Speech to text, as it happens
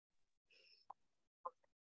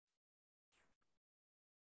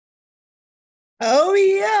Oh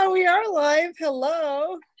yeah, we are live.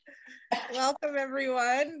 Hello. Welcome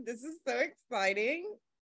everyone. This is so exciting.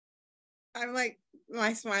 I'm like,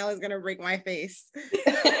 my smile is gonna break my face.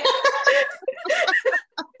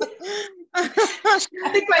 I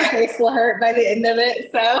think my face will hurt by the end of it.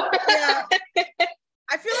 So yeah.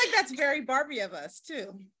 I feel like that's very Barbie of us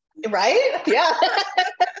too. Right? Yeah.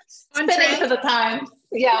 Spinning for the times.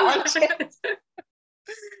 Yeah.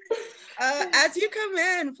 As you come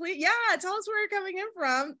in, please, tell us where you're coming in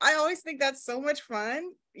from. I always think that's so much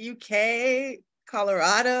fun. UK,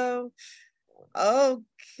 Colorado.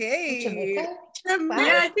 Okay. Jamaica? Wow.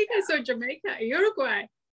 Yeah, I think I saw Jamaica, Uruguay.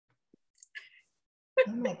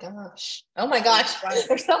 Oh my gosh.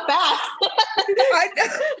 They're so fast. I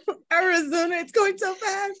know. Arizona, it's going so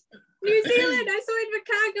fast. New Zealand, I saw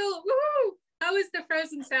Invercargill. Woohoo! How is the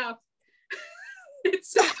frozen south?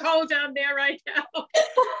 It's so cold down there right now.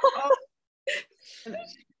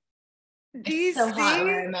 DC, so hot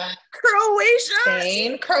where I'm at. Croatia,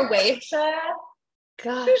 Spain, Croatia,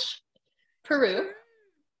 gosh, Peru.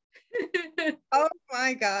 Oh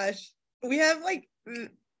my gosh, we have like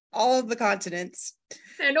all of the continents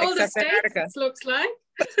and all the states. Antarctica. It looks like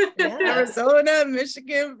Arizona,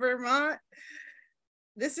 Michigan, Vermont.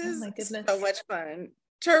 This is so much fun.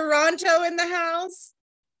 Toronto in the house.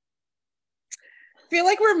 Feel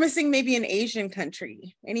like we're missing maybe an Asian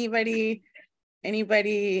country. Anybody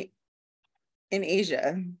in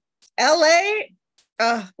Asia? LA,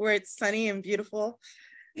 where it's sunny and beautiful.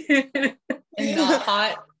 And not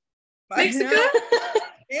hot. Mexico?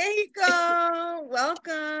 There you go.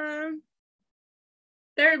 Welcome.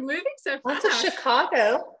 They're moving so fast. Lots of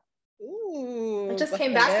Chicago. Ooh. I just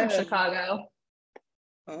came back from Chicago.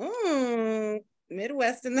 Oh,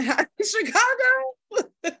 Midwest in the house. Chicago.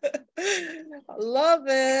 Love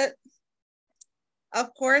it.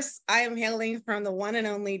 Of course, I am hailing from the one and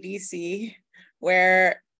only DC,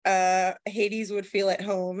 where Hades would feel at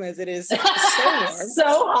home, as it is so warm.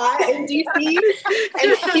 So hot in DC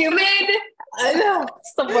and humid. I know,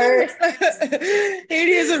 it's the worst.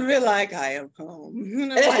 Hades would be like, I am home. And,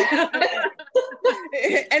 like,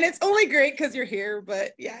 and it's only great because you're here,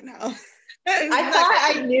 but yeah, no. I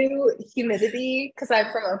thought I knew humidity because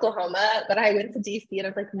I'm from Oklahoma, but I went to DC and I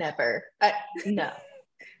was like, never. No.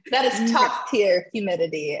 That is top tier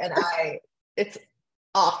humidity, and it's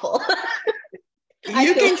awful.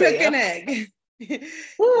 You can cook an egg.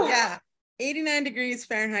 Yeah, 89 degrees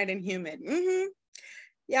Fahrenheit and humid. Mm-hmm.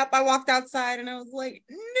 Yep, I walked outside and I was like,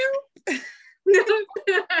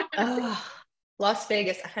 nope. Las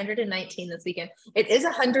Vegas, 119 this weekend. It is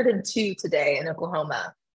 102 today in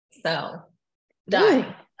Oklahoma. So,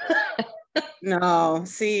 dying. No,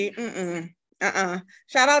 see,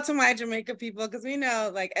 shout out to my Jamaica people, because we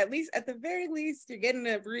know, like, at the very least, you're getting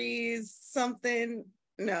a breeze, something.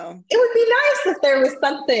 No, it would be nice if there was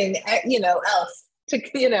something, else to,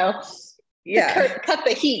 to cut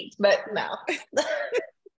the heat, but no.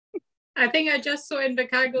 I think I just saw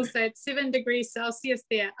Invercargill said 7 degrees Celsius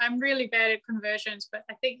there. I'm really bad at conversions, but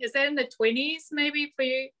I think, is that in the 20s maybe for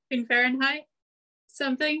you in Fahrenheit?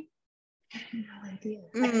 Something? I have no idea.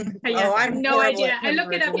 I have no idea. I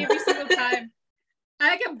look it up every single time.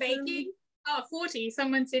 I like a baking. 40.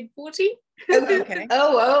 Someone said 40. Okay. Okay.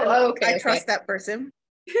 I trust that person.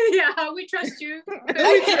 Yeah, we trust you. Because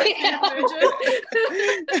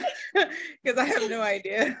I have no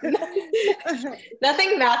idea.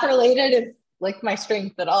 Nothing math related is like my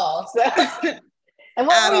strength at all. So, and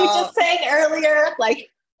what were you just saying earlier? Like,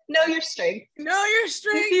 know your strength. Know your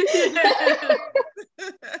strength.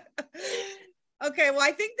 Okay, well,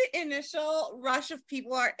 I think the initial rush of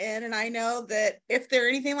people are in, and I know that if they're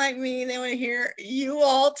anything like me, they want to hear you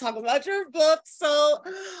all talk about your books. So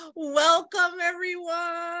welcome,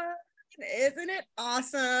 everyone. Isn't it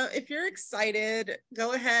awesome? If you're excited,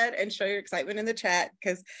 go ahead and show your excitement in the chat,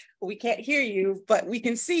 because we can't hear you, but we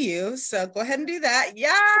can see you. So go ahead and do that.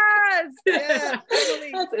 Yes.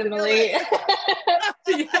 Emily. That's Emily.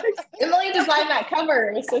 Emily designed that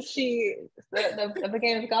cover. So the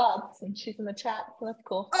Game of Gods, and she's in the chat. So that's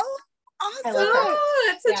cool. Oh, awesome.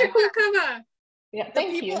 Oh, that's such a cool cover. Yeah,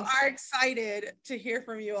 thank you. People are excited to hear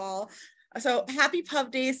from you all. So happy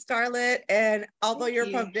Pub Day, Scarlett. And although your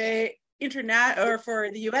Pub Day for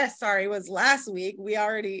the US, was last week, we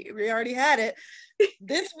already had it.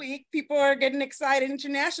 This week, people are getting excited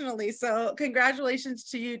internationally. So congratulations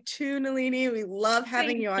to you too, Nalini. We love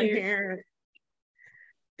having you on here.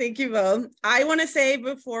 Thank you both. I want to say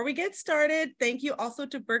before we get started, thank you also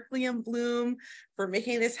to Berkeley and Bloom for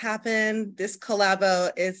making this happen. This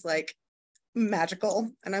collabo is like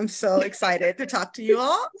magical, and I'm so excited to talk to you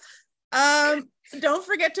all. Don't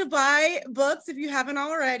forget to buy books if you haven't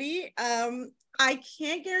already. I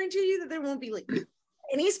can't guarantee you that there won't be like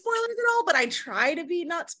any spoilers at all, but I try to be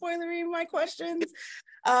not spoilery my questions.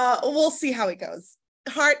 We'll see how it goes.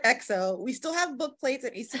 Heart XO. We still have book plates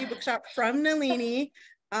at City Bookshop from Nalini.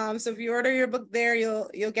 So if you order your book there,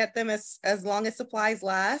 you'll get them as long as supplies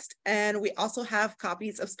last. And we also have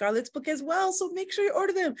copies of Scarlett's book as well. So make sure you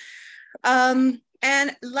order them.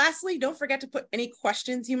 And lastly, don't forget to put any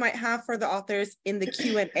questions you might have for the authors in the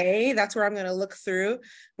Q&A. That's where I'm going to look through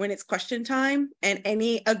when it's question time, and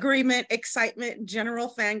any agreement, excitement,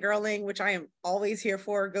 general fangirling, which I am always here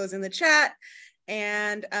for, goes in the chat.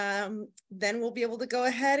 And then we'll be able to go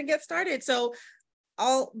ahead and get started. So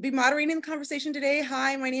I'll be moderating the conversation today.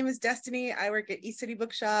 Hi, my name is Destiny. I work at City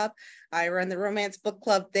Bookshop. I run the romance book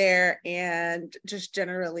club there, and just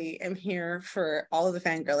generally am here for all of the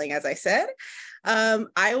fangirling, as I said.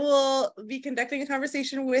 I will be conducting a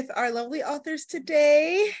conversation with our lovely authors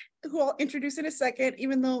today, who I'll introduce in a second,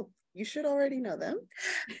 even though you should already know them.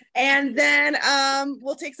 And then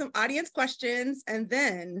we'll take some audience questions, and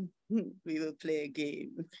then we will play a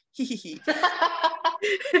game.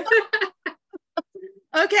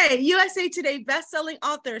 Okay, USA Today best-selling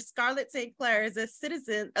author Scarlett St. Clair is a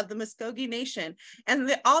citizen of the Muskogee Nation and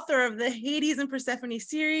the author of the Hades and Persephone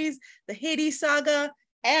series, the Hades Saga,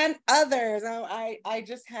 and others. Oh, I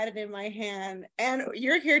just had it in my hand. And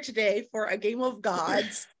you're here today for a game of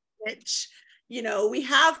gods, which, you know, we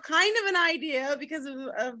have kind of an idea because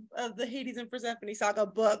of the Hades and Persephone Saga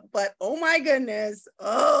book, but oh my goodness.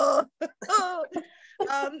 Oh.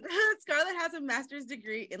 Scarlett has a master's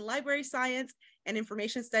degree in library science and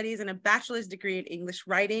information studies and a bachelor's degree in English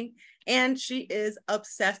writing. And she is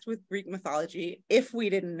obsessed with Greek mythology. If we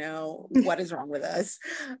didn't know, what is wrong with us?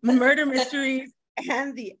 Murder mysteries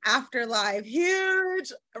and the afterlife.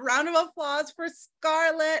 Huge round of applause for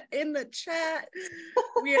Scarlett in the chat.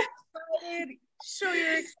 We are excited. Show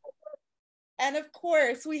your excitement. And of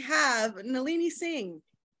course, we have Nalini Singh,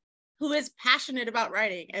 who is passionate about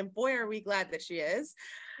writing, and boy, are we glad that she is.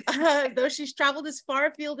 Though she's traveled as far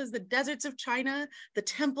afield as the deserts of China, the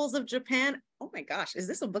temples of Japan. Oh my gosh, is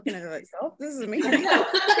this a book in and of itself? This is amazing.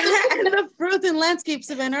 And the frozen landscapes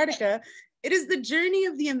of Antarctica. It is the journey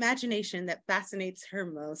of the imagination that fascinates her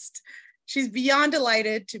most. She's beyond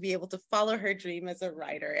delighted to be able to follow her dream as a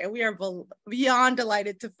writer, and we are beyond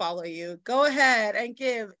delighted to follow you. Go ahead and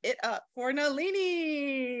give it up for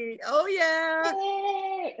Nalini. Oh yeah.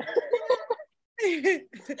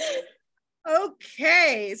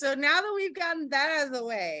 Okay, so now that we've gotten that out of the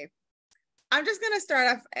way, I'm just going to start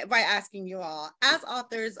off by asking you all, as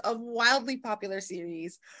authors of wildly popular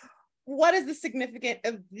series, what is the significance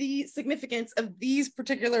of these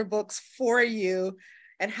particular books for you?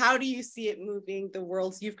 And how do you see it moving the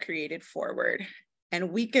worlds you've created forward?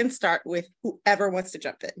 And we can start with whoever wants to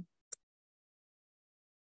jump in.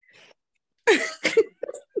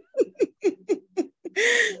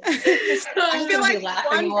 I feel like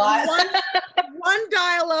one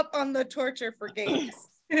dial up on the torture for games.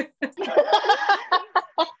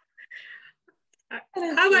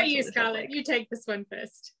 How about you, Scarlett? You take this one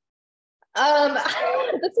first.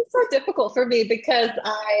 This is so difficult for me because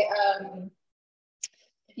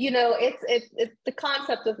you know, it's the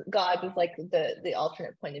concept of gods is like the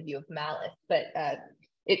alternate point of view of Malice, but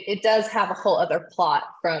it does have a whole other plot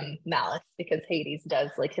from Malice, because Hades does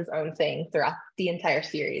like his own thing throughout the entire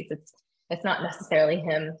series. It's not necessarily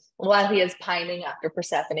him, while he is pining after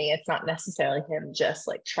Persephone, it's not necessarily him just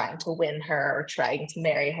like trying to win her or trying to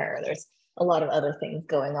marry her. There's a lot of other things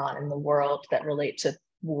going on in the world that relate to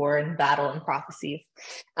war and battle and prophecies.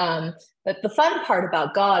 But the fun part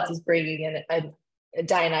about gods is bringing in a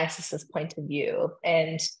Dionysus's point of view,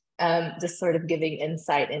 and just sort of giving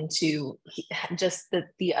insight into just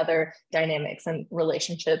the other dynamics and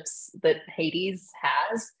relationships that Hades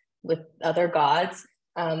has with other gods.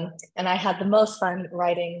 And I had the most fun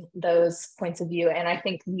writing those points of view. And I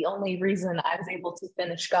think the only reason I was able to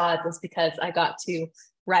finish gods is because I got to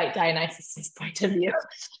write Dionysus's point of view.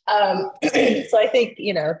 So I think,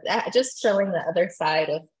 you know, just showing the other side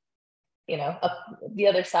of, you know, the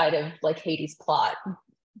other side of like Hades' plot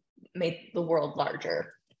made the world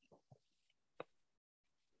larger.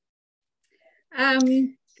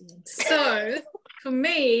 So for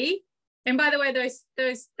me, and by the way,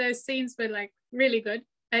 those scenes were like really good.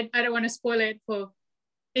 I don't want to spoil it for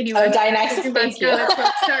anyone. Oh, Dionysus, thank you.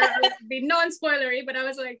 So it would be non-spoilery, but I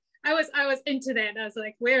was like, I was into that. I was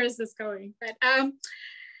like, where is this going? But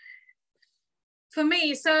for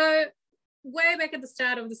me, so way back at the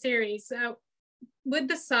start of the series, with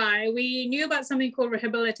the Psy, we knew about something called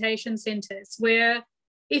rehabilitation centers, where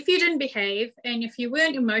if you didn't behave and if you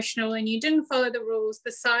weren't emotional and you didn't follow the rules,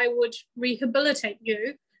 the Psy would rehabilitate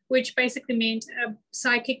you which basically meant a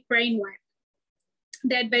psychic brainwipe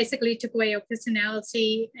that basically took away your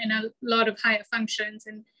personality and a lot of higher functions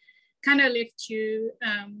and kind of left you,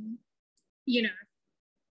 you know,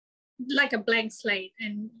 like a blank slate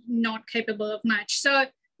and not capable of much. So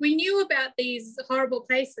we knew about these horrible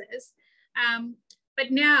places,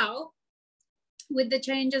 but now with the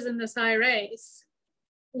changes in the Psi race,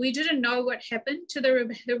 we didn't know what happened to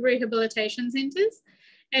the rehabilitation centers.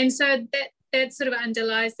 And so that sort of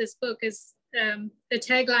underlies this book. Is the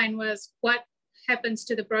tagline was, what happens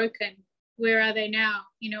to the broken? Where are they now?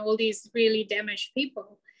 You know, all these really damaged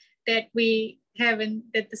people that we have and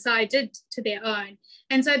that the Psi did to their own.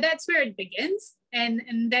 And so that's where it begins. And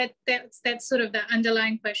that's sort of the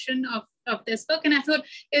underlying question of this book. And I thought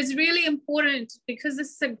it's really important, because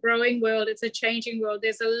this is a growing world, it's a changing world,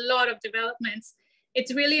 there's a lot of developments.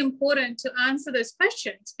 It's really important to answer those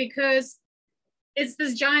questions, because it's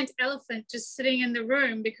this giant elephant just sitting in the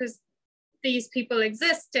room, because these people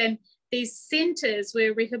exist and these centers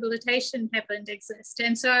where rehabilitation happened exist.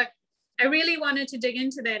 And so I really wanted to dig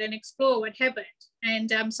into that and explore what happened.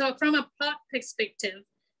 And so from a plot perspective,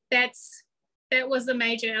 that was the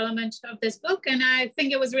major element of this book. And I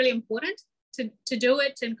think it was really important to do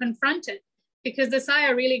it and confront it, because the Psi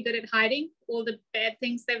are really good at hiding all the bad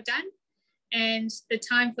things they've done. And the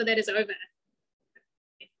time for that is over.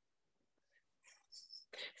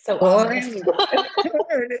 So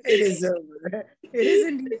it is over. It is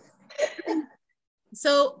indeed.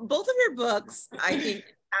 So both of your books, I think,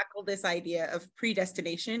 tackle this idea of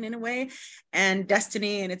predestination in a way, and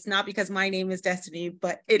destiny. And it's not because my name is Destiny,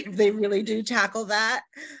 but they really do tackle that.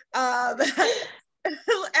 And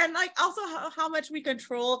like also how much we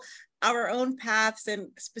control our own paths and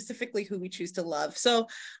specifically who we choose to love. So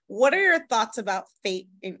what are your thoughts about fate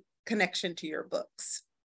in connection to your books?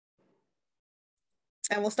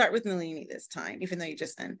 And we'll start with Nalini this time, even though you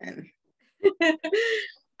just sent in.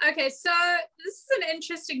 Okay, so this is an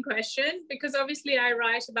interesting question, because obviously I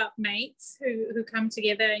write about mates who come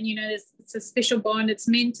together, and you know, it's a special bond, it's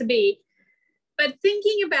meant to be. But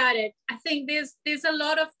thinking about it, I think there's a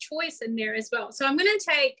lot of choice in there as well. So I'm going to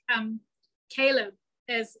take Caleb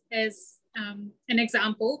as an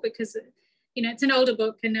example, because you know, it's an older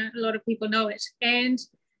book and a lot of people know it. And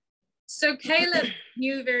so Caleb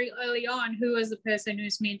knew very early on who was the person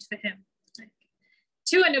who's meant for him, like,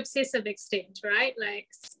 to an obsessive extent, right? Like,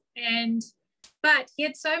 but he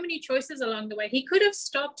had so many choices along the way. He could have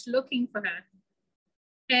stopped looking for her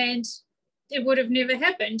and it would have never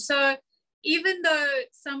happened. So even though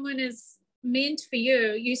someone is meant for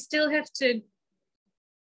you, you still have to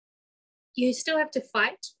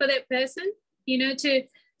fight for that person, you know,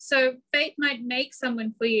 so fate might make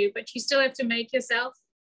someone for you, but you still have to make yourself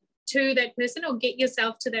to that person or get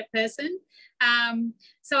yourself to that person.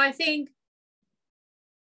 So I think,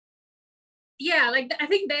 yeah, like I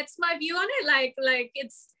think that's my view on it. Like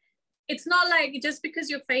it's not like just because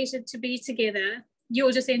you're fated to be together,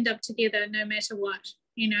 you'll just end up together no matter what,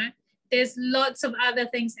 you know. There's lots of other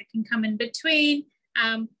things that can come in between.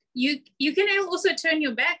 You can also turn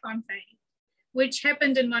your back on fate, which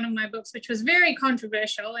happened in one of my books, which was very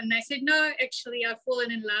controversial. And they said, no, actually, I've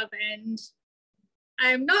fallen in love and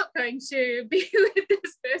I'm not going to be with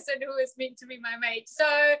this person who is meant to be my mate. So,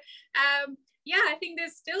 yeah, I think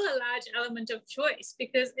there's still a large element of choice,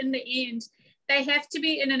 because in the end, they have to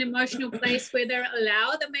be in an emotional place where they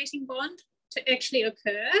allow the mating bond to actually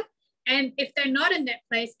occur. And if they're not in that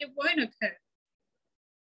place, it won't occur.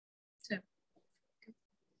 So.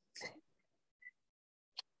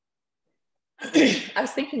 I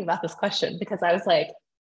was thinking about this question because I was like,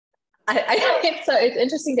 it's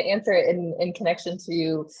interesting to answer it in connection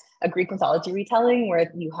to a Greek mythology retelling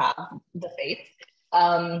where you have the faith.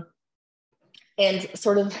 And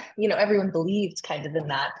sort of, you know, everyone believed kind of in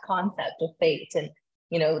that concept of fate. And,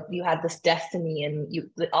 you know, you had this destiny, and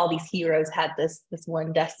all these heroes had this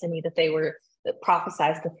one destiny that they were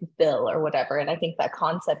prophesized to fulfill or whatever. And I think that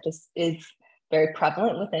concept is very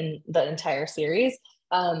prevalent within the entire series.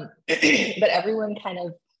 But everyone kind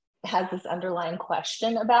of has this underlying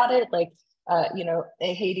question about it. Like, you know,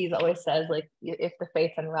 Hades always says, like, if the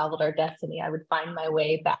fates unraveled our destiny, I would find my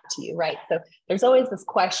way back to you, right? So there's always this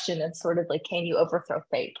question of sort of like, can you overthrow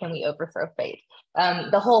fate? Can we overthrow fate?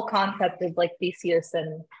 The whole concept of like Theseus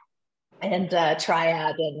and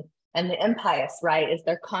Triad and the impious, right, is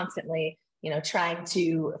they're constantly, you know, trying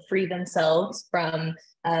to free themselves from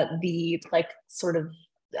the like sort of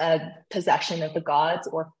possession of the gods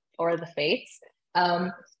or the fates.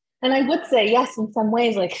 And I would say, yes, in some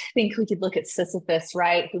ways, like, I think we could look at Sisyphus,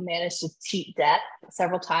 right, who managed to cheat death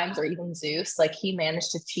several times, or even Zeus, like he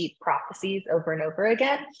managed to cheat prophecy prophecies over and over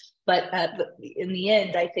again. But in the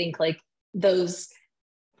end, I think like those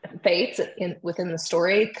fates within the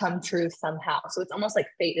story come true somehow. So it's almost like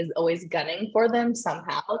fate is always gunning for them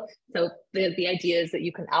somehow. So the idea is that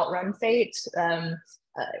you can outrun fate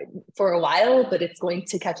for a while, but it's going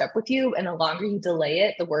to catch up with you. And the longer you delay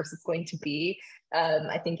it, the worse it's going to be.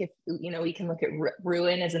 I think if, we can look at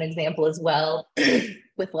Ruin as an example as well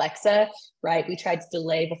with Lexa, right? We tried to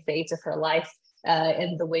delay the fate of her life,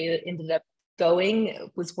 and the way it ended up going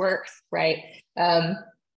was worse, right?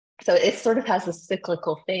 So it sort of has a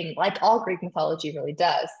cyclical thing, like all Greek mythology really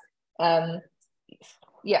does.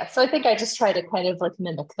 Yeah, so I think I just try to kind of like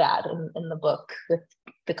mimic that in the book with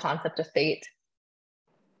the concept of fate.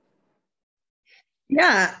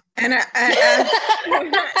 Yeah, and I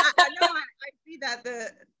see that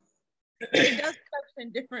it does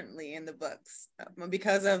function differently in the books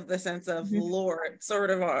because of the sense of lore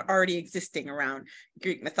sort of already existing around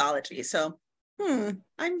Greek mythology. So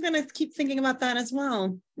I'm gonna keep thinking about that as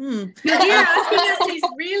well. You're asking us these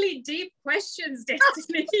really deep questions,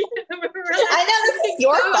 Destiny. I know this is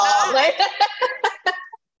your fault. Like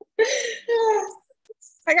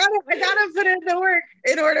I gotta put in the work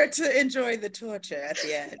in order to enjoy the torture at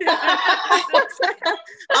the end.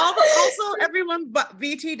 Also, everyone, but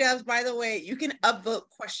BT Devs, by the way, you can upvote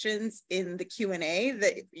questions in the Q&A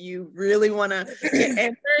that you really want to get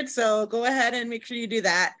answered. So go ahead and make sure you do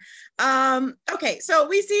that. Okay, so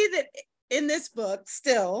we see that in this book,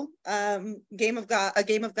 still, A Game of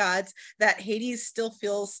Gods, that Hades still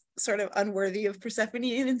feels sort of unworthy of Persephone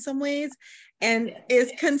in some ways, and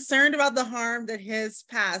is concerned about the harm that his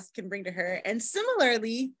past can bring to her. And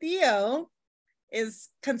similarly, Theo is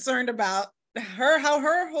concerned about how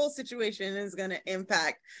her whole situation is going to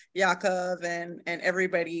impact Yaakov and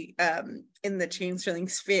everybody in the changeling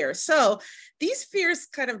sphere. So these fears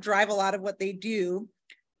kind of drive a lot of what they do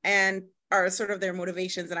and are sort of their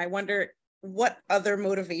motivations. And I wonder what other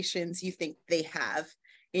motivations you think they have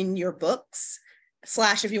in your books, /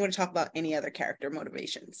 if you want to talk about any other character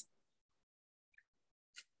motivations.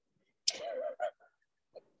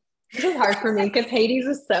 This is hard for me because Hades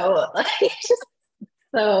is so just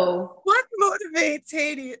so. What motivates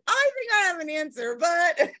Hades? I think I have an answer,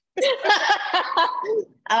 but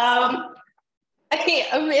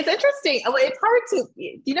it's interesting. It's hard to,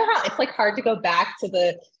 you know how it's like hard to go back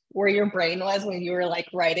to where your brain was when you were like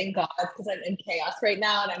writing gods, because I'm in chaos right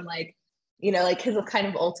now, and I'm like, like his kind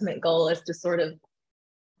of ultimate goal is to sort of,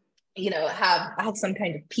 have some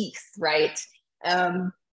kind of peace, right?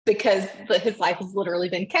 Because his life has literally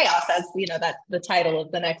been chaos, as that the title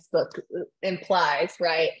of the next book implies,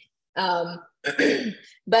 right?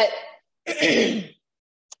 But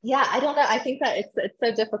yeah, I don't know. I think that it's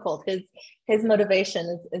so difficult. His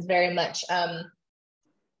motivation is very much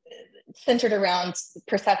centered around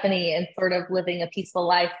Persephone and sort of living a peaceful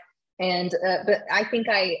life. And but I think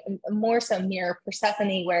I more so mirror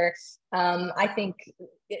Persephone, where I think,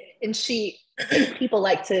 and people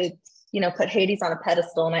like to put Hades on a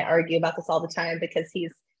pedestal, and I argue about this all the time because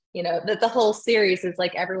he's the whole series is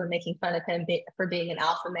like everyone making fun of him for being an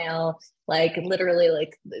alpha male, like literally,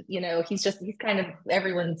 like he's kind of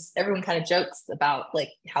everyone kind of jokes about like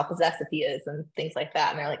how possessive he is and things like that,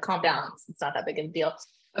 and they're like, calm down, it's not that big of a deal.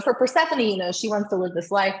 But for Persephone, she wants to live this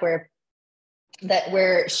life where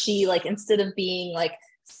she, like, instead of being like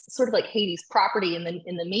sort of like Hades' property in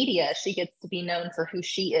the media, she gets to be known for who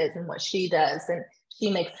she is and what she does, and she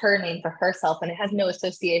makes her name for herself, and it has no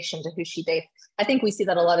association to who she dates. I think we see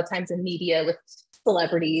that a lot of times in media with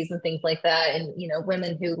celebrities and things like that, and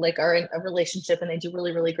women who like are in a relationship and they do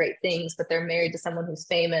really, really great things, but they're married to someone who's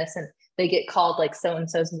famous and they get called like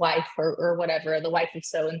so-and-so's wife or whatever, the wife of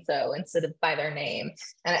so-and-so, instead of by their name.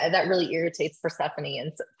 And that really irritates Persephone.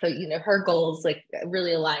 And so her goals like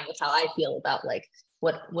really align with how I feel about like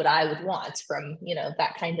what I would want from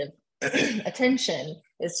that kind of attention,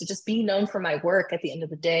 is to just be known for my work at the end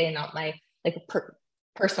of the day, and not my like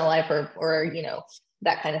personal life or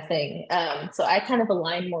that kind of thing. So I kind of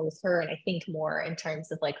align more with her, and I think more in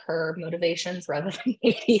terms of like her motivations rather than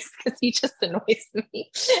Hades, because he just annoys me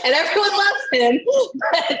and everyone loves him.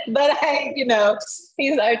 But I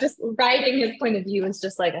just writing his point of view is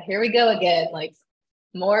just like, here we go again, like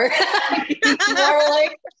more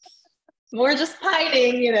more just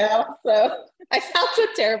pining, so I sound so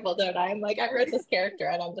terrible, don't I? I'm like, I wrote this character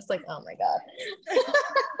and I'm just like, oh my God.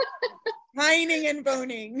 Pining and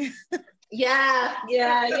boning. Yeah. Well,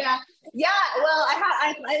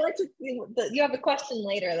 I like to see you have a question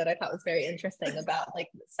later that I thought was very interesting about like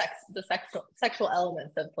the sexual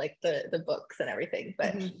elements of like the books and everything.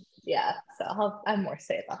 But yeah, so I have more to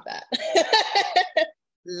say about that.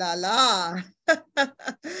 La la.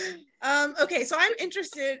 okay, so I'm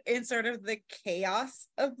interested in sort of the chaos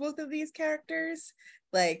of both of these characters,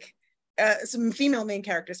 like some female main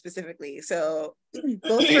characters specifically. So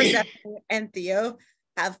both Persephone and Theo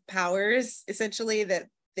have powers essentially that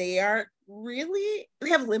they have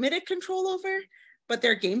limited control over, but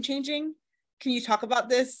they're game changing. Can you talk about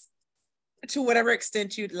this to whatever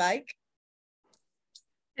extent you'd like?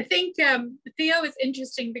 I think Theo is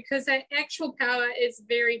interesting because her actual power is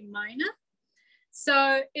very minor.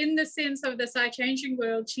 So in the sense of the Psy-Changing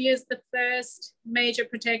world, she is the first major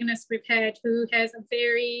protagonist we've had who has a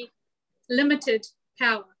very limited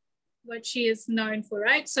power, what she is known for,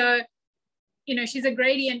 right? So, you know, she's a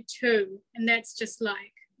gradient 2, and that's just like,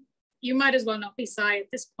 you might as well not be Psy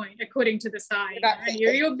at this point, according to the Psy.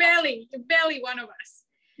 You're barely one of us.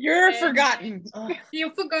 You're forgotten.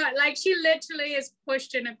 You forgot. Like, she literally is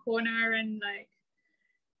pushed in a corner and like,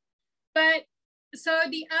 but so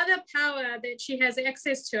the other power that she has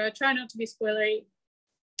access to, I try not to be spoilery,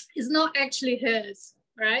 is not actually hers,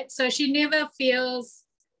 right? So she never feels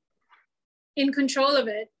in control of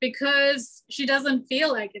it because she doesn't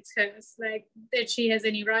feel like it's hers, like that she has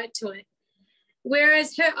any right to it.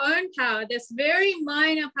 Whereas her own power, this very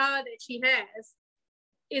minor power that she has,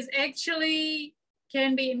 is actually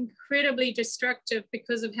can be incredibly destructive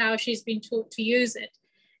because of how she's been taught to use it.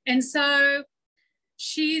 And so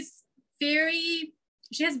she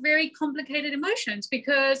has very complicated emotions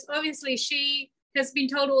because obviously she has been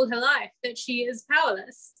told all her life that she is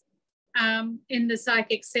powerless in the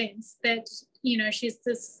psychic sense, that, you know, she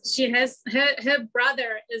has her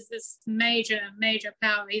brother is this major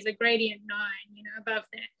power. He's a gradient 9, you know, above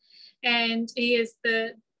that. And he is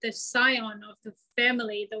the scion of the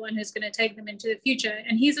family, the one who's going to take them into the future.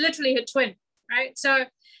 And he's literally her twin, right? So,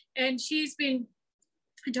 and she's been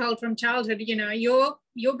told from childhood, you know,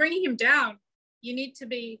 you're bringing him down. You need to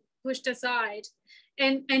be pushed aside.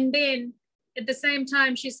 And then at the same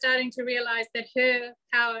time, she's starting to realize that her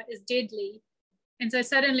power is deadly. And so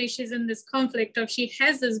suddenly she's in this conflict of she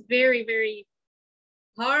has this very, very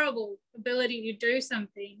horrible ability to do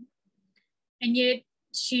something, and yet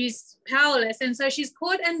she's powerless. And so she's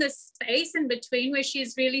caught in this space in between where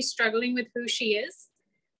she's really struggling with who she is,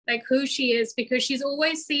 because she's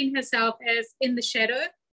always seen herself as in the shadow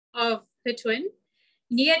of her twin.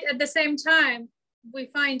 And yet at the same time, we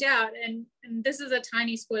find out, and this is a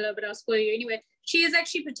tiny spoiler, but I'll spoil you anyway, she is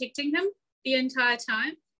actually protecting him the entire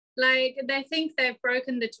time. Like, they think they've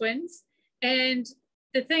broken the twins, and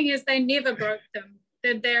the thing is they never broke them,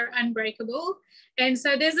 that they're unbreakable. And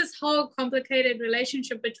so there's this whole complicated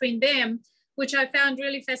relationship between them, which I found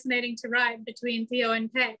really fascinating to write, between Theo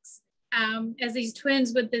and Pax, as these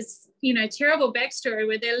twins with this, you know, terrible backstory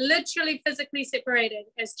where they're literally physically separated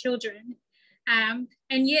as children, and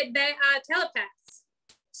yet they are telepaths.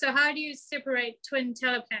 So how do you separate twin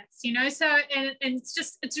telepaths, you know? So, and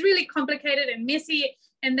it's really complicated and messy,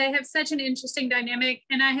 and they have such an interesting dynamic.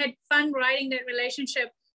 And I had fun writing that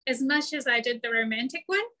relationship as much as I did the romantic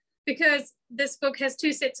one, because this book has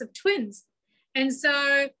 2 sets of twins. And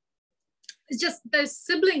so it's just, those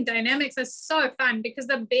sibling dynamics are so fun because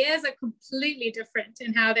the bears are completely different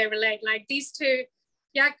in how they relate. Like these two,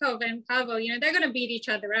 Yakov and Pavel, you know, they're going to beat each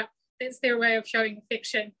other up. That's their way of showing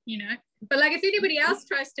affection, you know. But like, if anybody else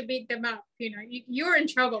tries to beat them up, you know, you're in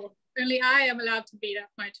trouble. Only I am allowed to beat up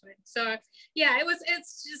my twin. So yeah,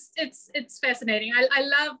 it's fascinating. I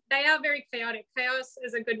love, they are very chaotic. Chaos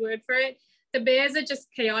is a good word for it. The bears are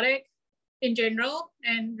just chaotic in general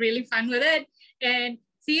and really fun with it. And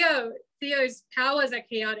Theo's powers are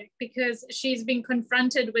chaotic because she's been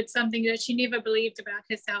confronted with something that she never believed about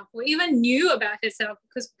herself or even knew about herself,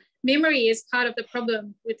 because memory is part of the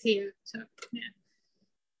problem with Theo. So yeah,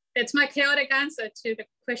 that's my chaotic answer to the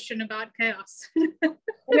question about chaos.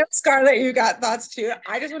 I know, Scarlett, you got thoughts too.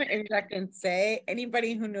 I just want to interject and say,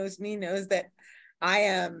 anybody who knows me knows that I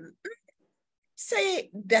am,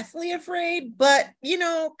 say, deathly afraid, but, you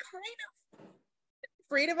know, kind of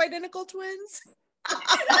afraid of identical twins.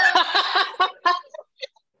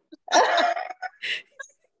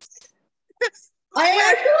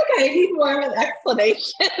 I feel like I need more of an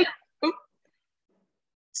explanation.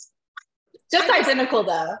 Just identical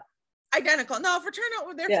though. Identical. No,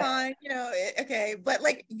 fraternal, they're fine. You know, okay. But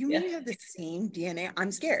like, you mean you have the same DNA?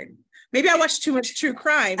 I'm scared. Maybe I watched too much true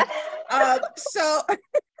crime. So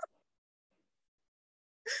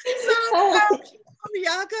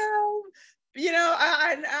Yago, you know,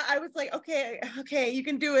 I was like, okay, you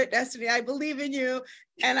can do it, Destiny. I believe in you,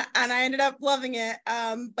 and I ended up loving it.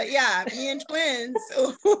 But yeah, me and twins,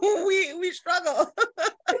 we struggle.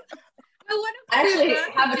 I actually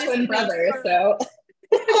have a twin brother, so.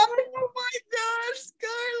 Oh my gosh,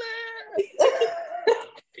 Scarlett!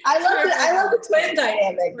 I love twin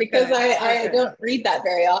dynamic because I don't read that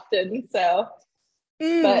very often. So,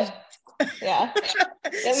 but yeah,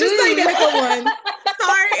 it's just the identical one.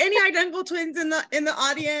 Sorry, any identical twins in the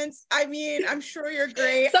audience? I mean, I'm sure you're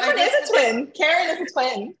great. Someone is a twin. Karen is a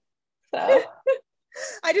twin. So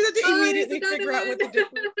I just have to immediately figure out what the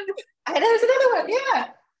difference. I know there's another one. Yeah.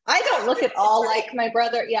 I don't look at all like my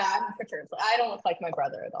brother. Yeah, I'm fraternal. I don't look like my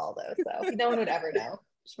brother at all, though. So no one would ever know.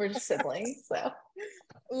 We're just siblings. So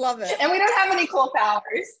love it. And we don't have any cool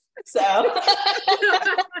powers. So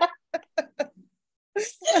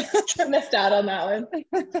missed out on that one.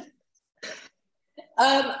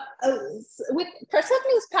 With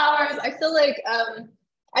Persephone's powers, I feel like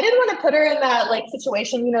I didn't want to put her in that like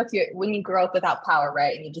situation, you know, when you grow up without power,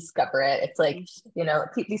 right, and you discover it, it's like, you know,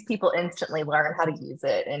 these people instantly learn how to use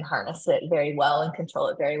it and harness it very well and control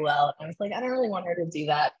it very well. And I was like, I don't really want her to do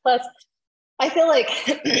that. Plus, I feel like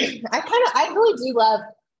I really do love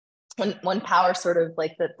when power sort of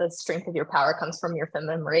like the strength of your power comes from your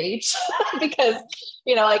feminine rage because,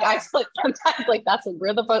 you know, like I feel like sometimes like that's when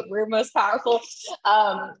we're most powerful.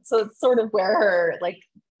 So it's sort of where her like,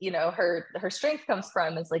 you know, her strength comes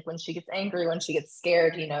from is like when she gets angry, when she gets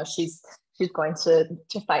scared, you know, she's going to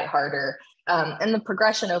fight harder. And the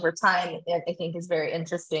progression over time, I think, is very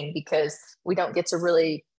interesting because we don't get to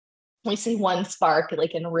we see one spark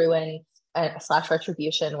like in Ruin /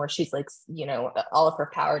 Retribution where she's like, you know, all of her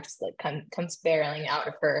power just like comes barreling out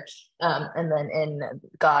of her. And then in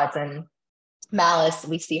Gods and Malice,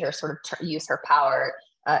 we see her sort of use her power,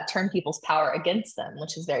 turn people's power against them,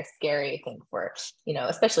 which is very scary, I think, for, you know,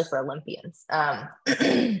 especially for Olympians. So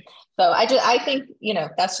I think, you know,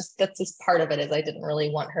 that's just part of it is I didn't really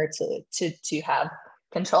want her to have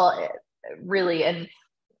control really. And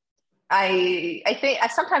I think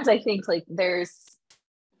sometimes I think like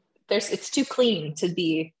it's too clean to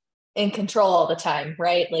be in control all the time,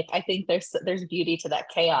 right? Like I think there's beauty to that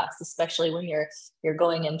chaos, especially when you're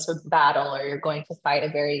going into battle or you're going to fight a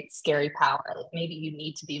very scary power. Like maybe you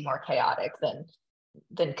need to be more chaotic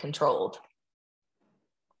than controlled.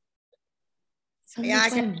 So yeah,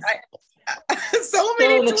 many so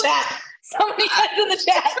many in the chat. So many times in the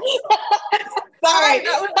chat. Sorry,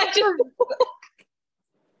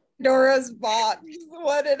 Dora's box.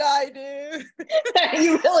 What did I do?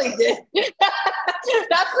 You really did.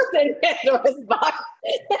 That's what's in Pandora's box.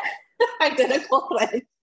 Identical twins.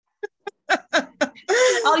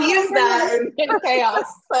 I'll use that in chaos.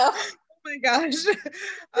 So. Oh my gosh.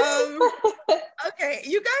 Okay,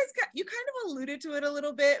 you kind of alluded to it a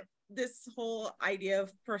little bit. This whole idea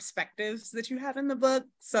of perspectives that you have in the book.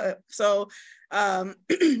 So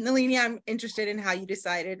Nalini, I'm interested in how you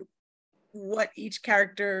decided what each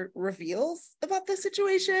character reveals about the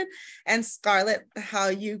situation, and Scarlett, how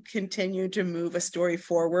you continue to move a story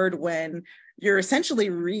forward when you're essentially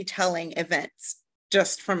retelling events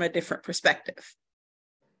just from a different perspective.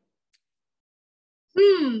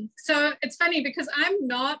 So it's funny because I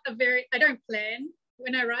don't plan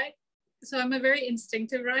when I write. So I'm a very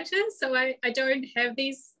instinctive writer. So I don't have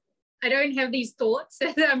these thoughts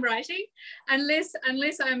that I'm writing unless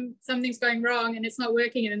something's going wrong and it's not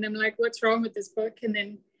working, and I'm like, what's wrong with this book? And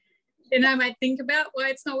then I might think about why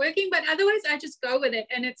it's not working, but otherwise I just go with it.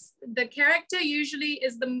 And it's the character usually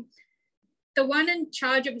is the one in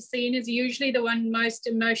charge of a scene is usually the one most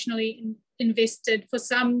emotionally invested for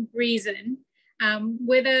some reason,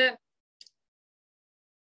 whether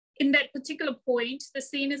in that particular point the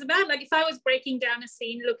scene is about. Like if I was breaking down a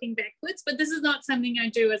scene looking backwards, but this is not something I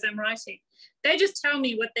do as I'm writing. They just tell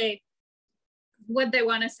me what they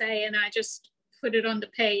want to say, and I just put it on the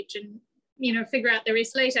page and, you know, figure out the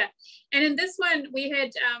rest later. And in this one we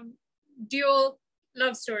had dual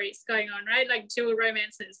love stories going on, right? Like dual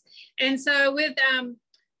romances. And so with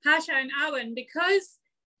Pasha and Awan, because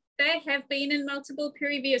they have been in multiple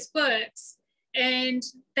previous books and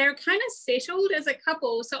they're kind of settled as a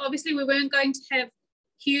couple, so obviously we weren't going to have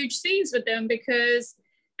huge scenes with them because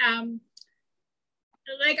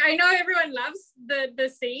like I know everyone loves the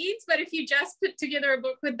scenes, but if you just put together a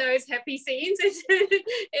book with those happy scenes,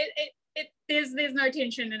 there's no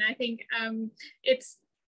tension. And I think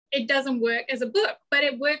it doesn't work as a book, but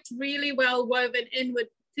it worked really well woven in with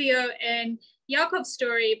Theo and Yakov's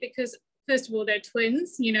story because first of all, they're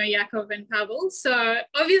twins, you know, Yakov and Pavel. So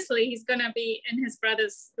obviously he's going to be in his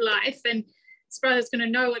brother's life and his brother's going to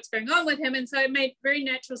know what's going on with him. And so it made very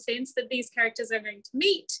natural sense that these characters are going to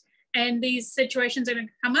meet and these situations are going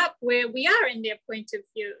to come up where we are in their point of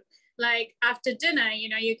view. Like after dinner, you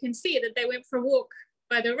know, you can see that they went for a walk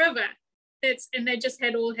by the river. And they just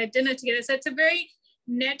all had dinner together. So it's a very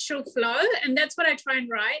natural flow. And that's what I try and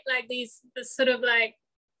write, like this sort of like,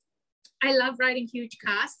 I love writing huge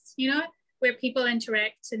casts, you know, where people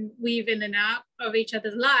interact and weave in and out of each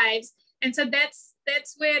other's lives. And so that's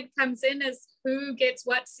where it comes in, as who gets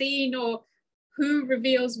what scene or who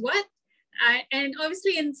reveals what. And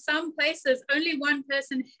obviously in some places, only one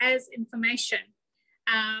person has information.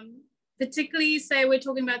 Particularly, say we're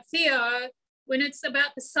talking about Theo, when it's about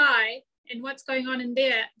the Psy and what's going on in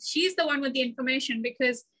there, she's the one with the information,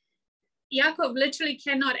 because Yakov literally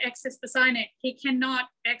cannot access the Psynet. He cannot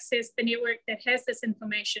access the network that has this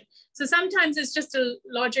information. So sometimes it's just a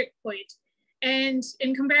logic point. And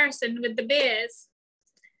in comparison with the bears,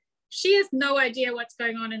 she has no idea what's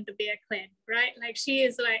going on in the bear clan, right? Like, she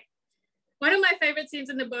is like, one of my favorite scenes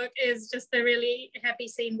in the book is just the really happy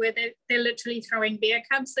scene where they're literally throwing bear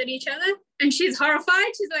cubs at each other. And she's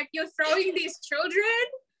horrified. She's like, you're throwing these children?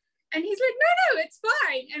 And he's like, no, it's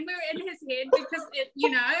fine. And we're in his head because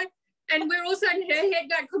and we're also in her head,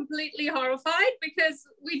 like, completely horrified, because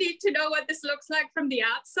we need to know what this looks like from the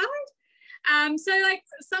outside. So like,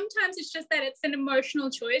 sometimes it's just that it's an emotional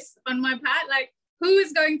choice on my part. Like, who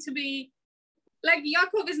is going to be, like,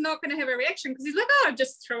 Yakov is not going to have a reaction because he's like, oh,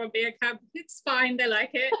 just throw a bear cub. It's fine. They like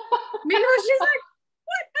it. Meanwhile, she's like,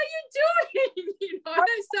 what are you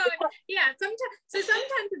doing? So yeah,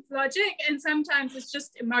 sometimes it's logic and sometimes it's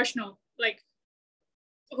just emotional. Like,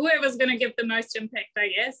 whoever's going to give the most impact, I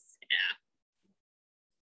guess.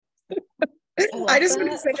 Yeah. I just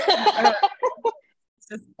want to say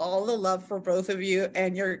just all the love for both of you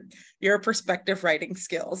and your perspective writing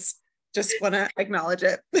skills. Just want to acknowledge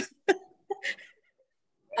it.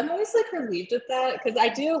 I'm always like relieved at that, because I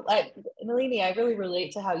do, like, Nalini, I really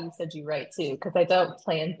relate to how you said you write too, because I don't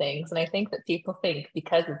plan things. And I think that people think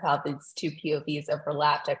because of how these two POVs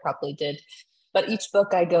overlapped, I probably did. But each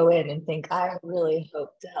book I go in and think, I really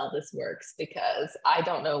hope to hell this works, because I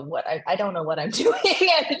don't know what I don't know what I'm doing.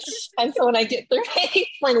 And so when I get through a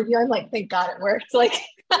point of view, I'm like, thank God it worked. Like,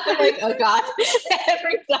 I'm like, oh God,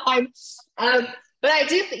 every time. But I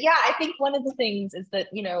do, yeah, I think one of the things is that,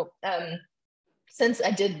 since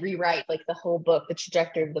I did rewrite like the whole book, the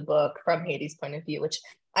trajectory of the book from Hades' point of view, which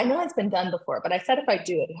I know it's been done before, but I said if I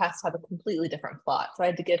do it, it has to have a completely different plot. So I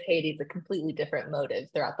had to give Hades a completely different motive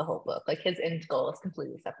throughout the whole book. Like, his end goal is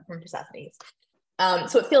completely separate from Persephone's.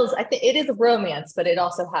 So it feels, I think it is a romance, but it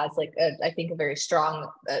also has like I think a very strong,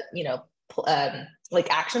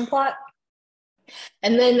 like action plot.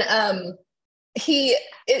 And then I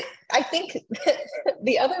think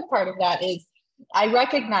the other part of that is, I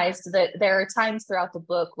recognized that there are times throughout the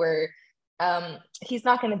book where he's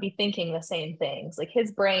not going to be thinking the same things. Like,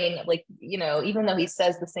 his brain, like, even though he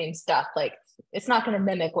says the same stuff, like, it's not going to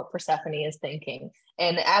mimic what Persephone is thinking.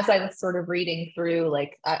 And as I was sort of reading through,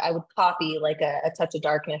 like, I would copy like a Touch of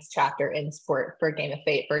Darkness chapter in Sport for Game of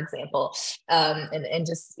Fate, for example, and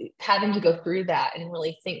just having to go through that and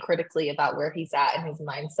really think critically about where he's at in his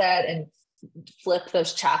mindset and flip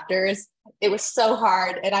those chapters. It was so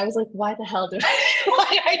hard, and I was like, why the hell did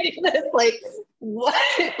I do this? Like, what?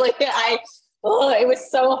 Like, it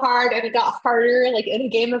was so hard, and it got harder. Like, in a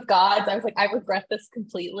Game of Gods, I was like, I regret this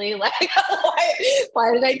completely. Like,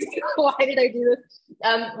 why did I do this?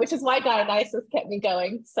 Which is why Dionysus kept me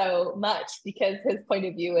going so much, because his point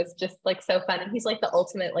of view is just like so fun, and he's like the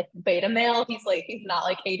ultimate like beta male. He's not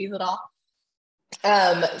like Hades at all.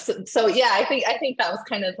 So yeah, I think that was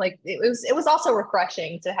kind of like, it was also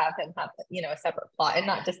refreshing to have him have, a separate plot and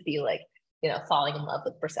not just be like, falling in love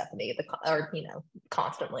with Persephone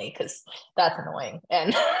constantly, because that's annoying.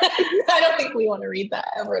 And I don't think we want to read that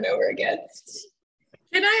over and over again.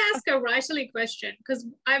 Can I ask a writerly question? Because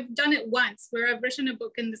I've done it once where I've written a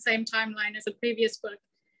book in the same timeline as a previous book.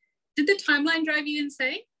 Did the timeline drive you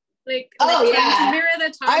insane? Like, yeah, to mirror the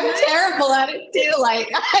timeline? I'm terrible at it too.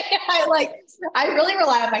 Like, I really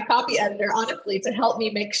rely on my copy editor, honestly, to help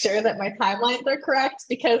me make sure that my timelines are correct,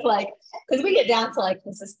 because we get down to like,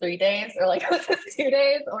 this is 3 days, or like, this is 2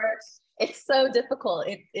 days, or it's so difficult.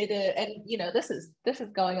 And this is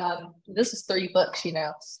going on. This is 3 books, and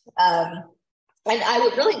I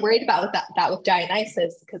was really worried about that with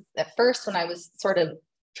Dionysus, because at first, when I was sort of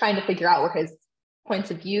trying to figure out where his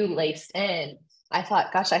points of view laced in, I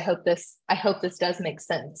thought, gosh, I hope this does make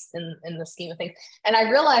sense in the scheme of things. And I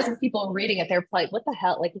realized when people were reading it, they're like, what the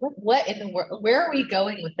hell? Like, what in the world? Where are we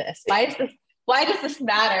going with this? Why does this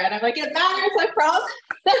matter? And I'm like, it matters, I promise.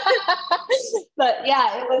 But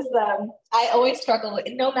yeah, it was, I always struggle with,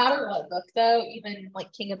 no matter what book though, even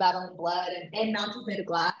like King of Battle and Blood and Mountains Made of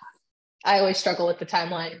Glass, I always struggle with the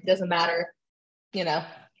timeline. It doesn't matter, I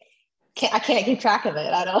can't keep track of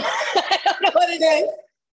it. I don't know what it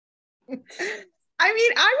is. I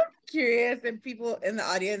mean, I'm curious if people in the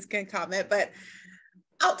audience can comment, but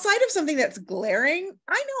outside of something that's glaring,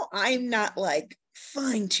 I know I'm not like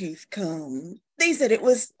fine tooth comb. They said it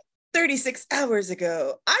was 36 hours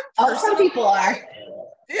ago. Some people are.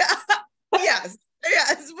 Yeah. Yes.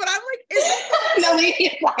 But I'm like, is no,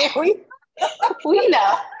 we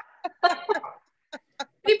know.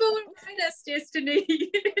 People will write us, Destiny.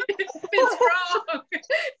 It's wrong.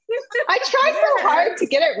 I try so hard to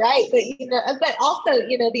get it right, but also,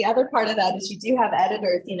 the other part of that is you do have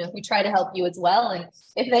editors, who try to help you as well. And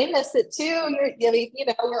if they miss it too,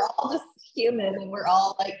 we're all just human, and we're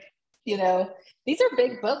all like, these are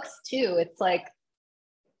big books too. It's like,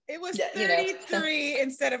 it was 33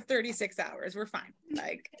 instead of 36 hours. We're fine.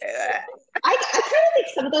 Like, I kind of think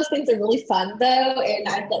some of those things are really fun though, and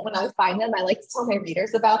when I find them, I like to tell my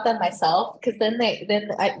readers about them myself, because then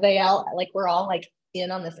they all like, we're all like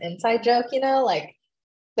in on this inside joke, like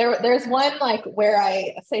there's one like where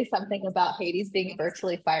I say something about Hades being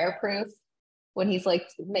virtually fireproof when he's like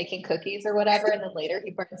making cookies or whatever, and then later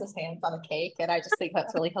he burns his hands on a cake, and I just think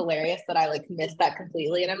that's really hilarious that I like missed that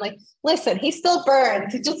completely. And I'm like, listen, he still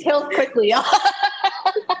burns, he just heals quickly. But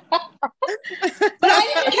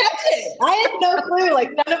I didn't catch it. I had no clue.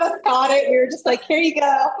 Like, none of us caught it. We were just like, here you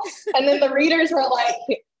go. And then the readers were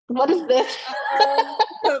like, what is this?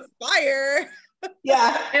 Fire.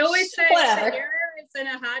 Yeah. I always say whatever. the error is in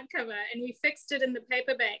a hardcover, and we fixed it in the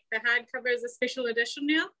paperback. The hardcover is a special edition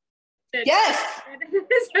now. Yes. That is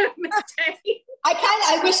a mistake.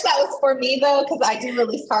 I wish that was for me though, because I do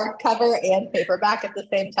release hardcover and paperback at the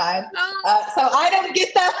same time. So I don't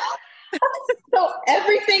get that. So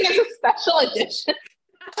everything is a special edition.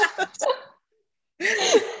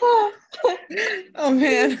 Oh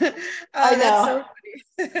man, I know.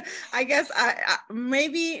 That's so funny. I guess I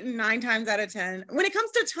maybe 9 times out of 10 when it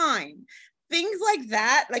comes to time, things like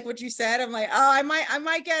that, like what you said, I'm like, oh, I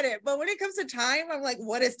might get it, but when it comes to time, I'm like,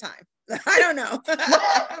 what is time? I don't know.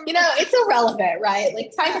 It's irrelevant, right?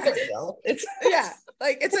 Like, time isn't real. It's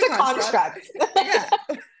a construct. Yeah.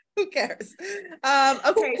 Who cares?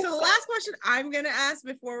 Okay, so the last question I'm going to ask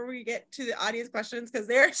before we get to the audience questions, because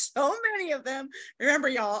there are so many of them. Remember,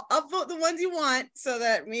 y'all, upvote the ones you want so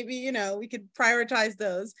that maybe, we could prioritize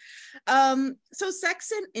those. So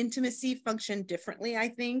sex and intimacy function differently, I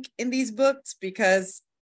think, in these books because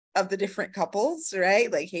of the different couples,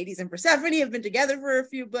 right? Like Hades and Persephone have been together for a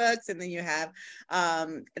few books, and then you have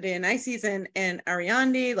Dionysus and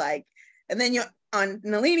Ariadne, like, and then you on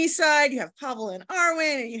Nalini's side, you have Pavel and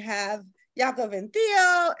Arwen, and you have Yakov and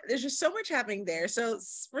Theo. There's just so much happening there. So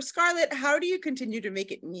for Scarlett, how do you continue to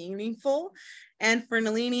make it meaningful? And for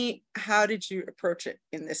Nalini, how did you approach it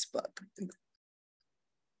in this book?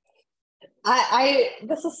 I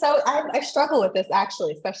struggle with this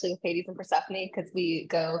actually, especially with Hades and Persephone, because we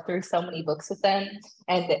go through so many books with them,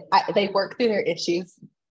 and they work through their issues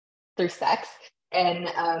through sex. And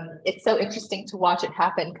it's so interesting to watch it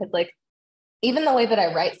happen, because like, even the way that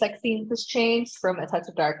I write sex scenes has changed from A Touch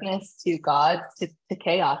of Darkness to Gods to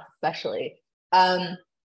Chaos, especially.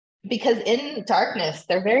 Because in Darkness,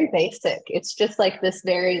 they're very basic. It's just like this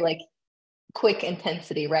very like quick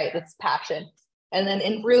intensity, right? This passion. And then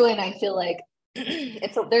in Ruin, I feel like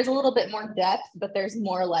there's a little bit more depth, but there's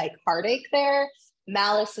more like heartache there.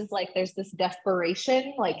 Malice is like, there's this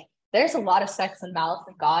desperation, like there's a lot of sex in Malice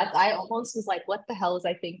and Gods. I almost was like, what the hell was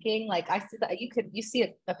I thinking? Like, I see that you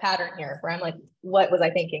see a pattern here where I'm like, what was I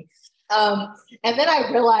thinking? And then I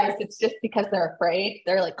realized it's just because they're afraid.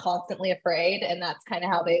 They're like constantly afraid. And that's kind of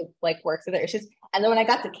how they like work through their issues. And then when I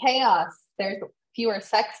got to Chaos, there's fewer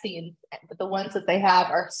sex scenes, but the ones that they have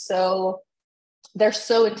they're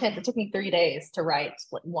so intense. It took me 3 days to write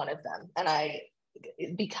one of them.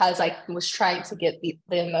 And because I was trying to get the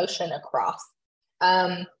emotion across.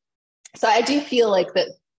 So I do feel like that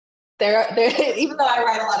they're even though I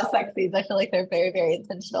write a lot of sex scenes, I feel like they're very, very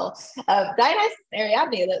intentional. Dionysus and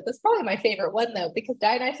Ariadne, that's probably my favorite one though, because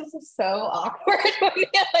Dionysus is so awkward when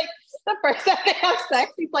like the first time they have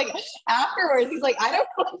sex, he's like afterwards, he's like, I don't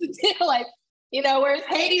know what to do. Like, whereas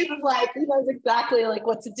Hades is like, he knows exactly like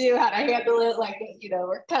what to do, how to handle it, like,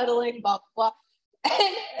 we're cuddling, blah, blah, blah.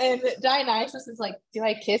 And Dionysus is like, do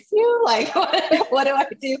I kiss you? Like, what do I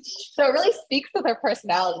do? So it really speaks to their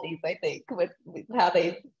personalities, I think, with how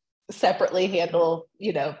they separately handle,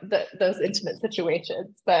 those intimate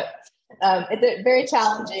situations. But it's very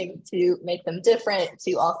challenging to make them different,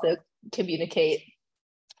 to also communicate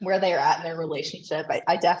where they're at in their relationship.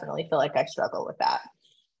 I definitely feel like I struggle with that.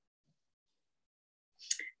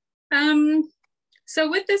 So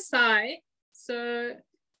with the Psi,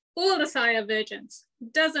 all the Psi are virgins.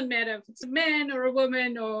 It doesn't matter if it's a man or a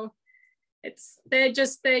woman, or they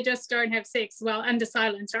just don't have sex under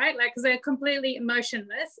silence, right? Like, because they're completely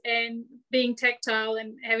emotionless, and being tactile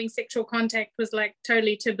and having sexual contact was like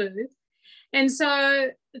totally taboo. And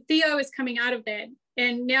so Theo is coming out of that,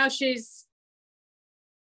 and now she's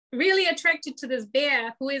really attracted to this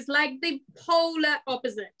bear who is like the polar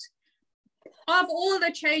opposite. Of all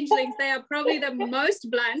the changelings, they are probably the most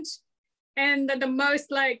blunt and the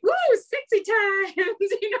most like, woo, sexy times,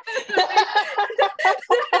 you know.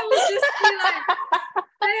 They will just be like,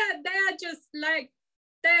 they are just like,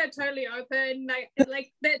 they are totally open,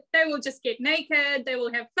 like that. They will just get naked, they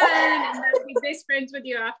will have fun, and they'll be best friends with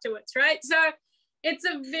you afterwards, right? So it's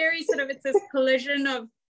a very sort of, it's this collision of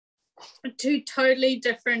two totally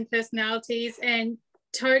different personalities and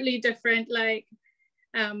totally different like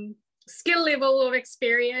skill level of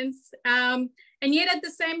experience, and yet at the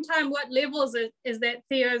same time, what levels it is that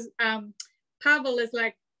Theo's Pavel is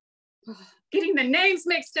like getting the names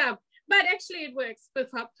mixed up, but actually it works with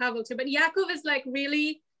Pavel too. But Yakov is like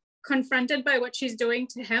really confronted by what she's doing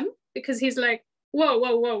to him, because he's like, whoa,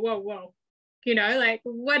 whoa, whoa, whoa, whoa, you know, like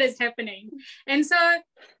what is happening? And so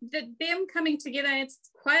them coming together, it's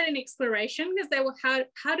quite an exploration, because they were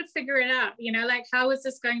how to figure it out, you know, like how is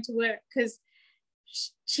this going to work? Because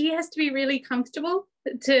she has to be really comfortable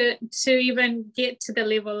to even get to the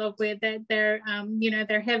level of where they're you know,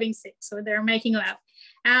 they're having sex or they're making love.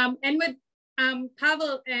 And with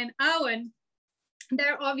Pavel and Owen,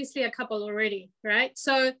 they're obviously a couple already, right?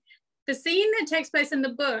 So the scene that takes place in the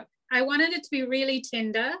book, I wanted it to be really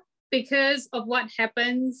tender because of what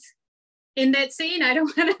happens in that scene. I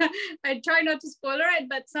don't want to, I try not to spoiler it,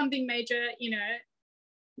 but something major, you know,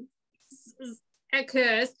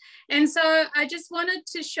 occurs. And so I just wanted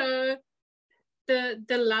to show the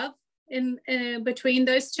love in between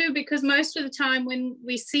those two, because most of the time when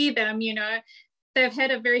we see them, you know, they've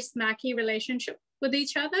had a very snarky relationship with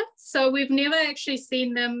each other. So we've never actually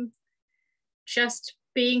seen them just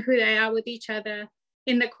being who they are with each other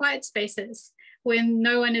in the quiet spaces when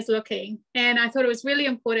no one is looking. And I thought it was really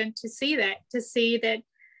important to see that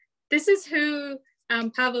this is who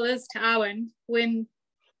Pavel is to Owen when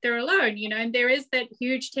they're alone, you know, and there is that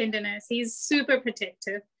huge tenderness. He's super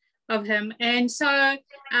protective of him. And so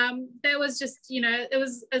that was just, you know,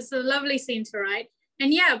 it's a lovely scene to write.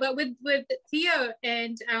 And yeah, but with Theo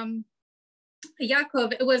and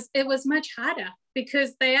Yakov, it was much harder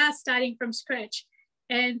because they are starting from scratch.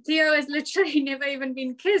 And Theo has literally never even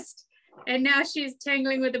been kissed. And now she's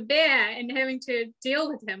tangling with a bear and having to deal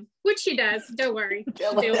with him, which she does. Don't worry.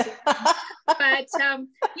 But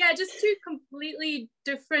yeah, just two completely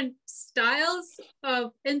different styles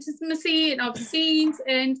of intimacy and of scenes.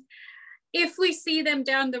 And if we see them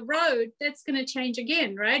down the road, that's going to change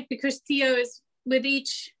again, right? Because Theo is, with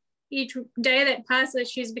each day that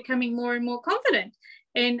passes, she's becoming more and more confident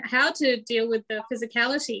in how to deal with the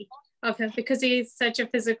physicality of him, because he's such a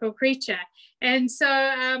physical creature. And so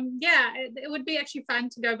yeah, it would be actually fun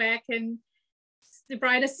to go back and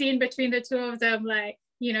write a scene between the two of them, like,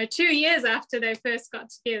 you know, 2 years after they first got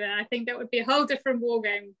together. I think that would be a whole different war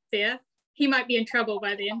game there. He might be in trouble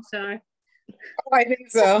by then, so. Oh, I think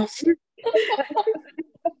so.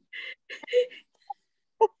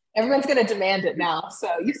 Everyone's going to demand it now, so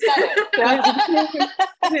you said it.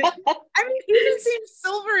 I mean, even seeing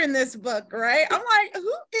Silver in this book, right? I'm like, who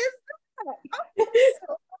is that?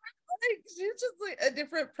 She's just like a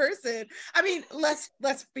different person. I mean, let's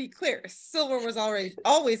be clear. Silver was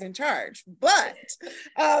always in charge, but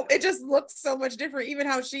it just looks so much different. Even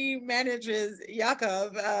how she manages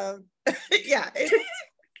Yakov. Yeah, it's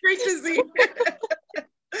great to see.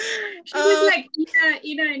 She was like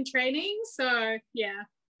Ina in training, so yeah.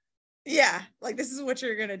 Yeah, like this is what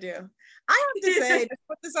you're gonna do. I have to say, to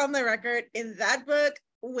put this on the record, in that book,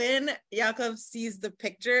 when Yakov sees the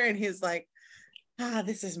picture and he's like,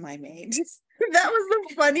 this is my mate. That was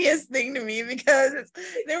the funniest thing to me, because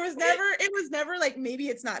it was never like, maybe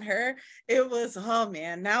it's not her. It was, oh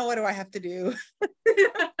man, now what do I have to do?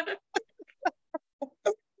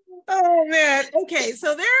 Oh man. Okay,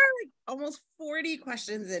 so there are like almost 40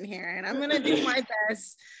 questions in here, and I'm gonna do my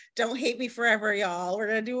best. Don't hate me forever, y'all. We're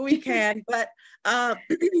gonna do what we can, but I'll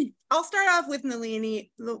start off with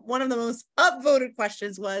Nalini. One of the most upvoted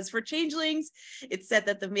questions was, for changelings, it's said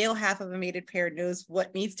that the male half of a mated pair knows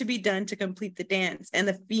what needs to be done to complete the dance, and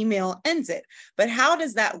the female ends it. But how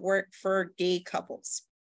does that work for gay couples?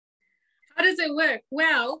 How does it work?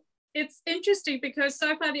 Well, it's interesting because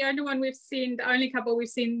so far the only couple we've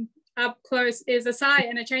seen up close is a Sai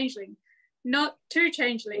and a changeling, not two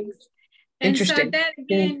changelings. And so that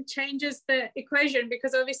again changes the equation,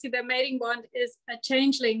 because obviously the mating bond is a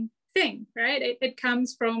changeling thing, right? It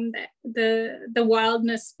comes from the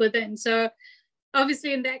wildness within. So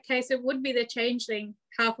obviously in that case, it would be the changeling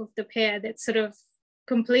half of the pair that sort of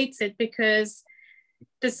completes it, because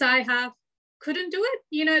the Sai half couldn't do it.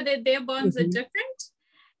 You know, their bonds are different.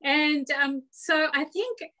 And so I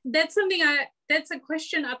think that's something that's a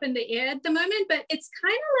question up in the air at the moment, but it's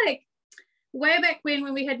kind of like way back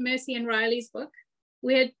when we had Mercy and Riley's book,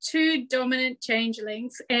 we had two dominant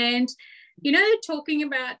changelings, and, you know, they're talking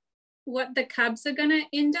about what the cubs are going to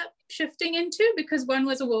end up shifting into, because one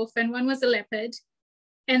was a wolf and one was a leopard.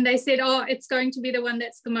 And they said, oh, it's going to be the one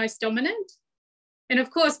that's the most dominant. And of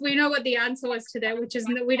course, we know what the answer was to that, which is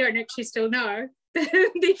that we don't actually still know the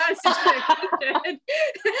answer to that question.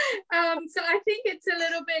 So I think it's a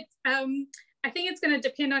little bit, I think it's going to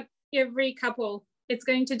depend on every couple. It's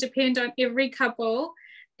going to depend on every couple,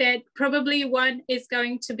 that probably one is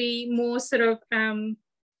going to be more sort of,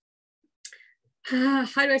 how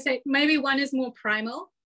do I say, maybe one is more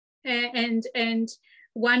primal, and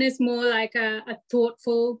one is more like a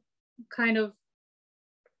thoughtful kind of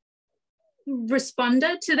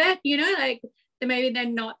responder to that, you know, like maybe they're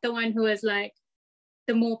not the one who is like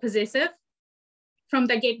the more possessive from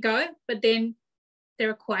the get-go, but then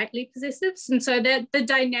they're quietly possessive, and so that the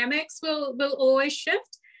dynamics will always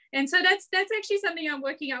shift. And so that's actually something I'm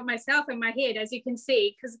working out myself in my head, as you can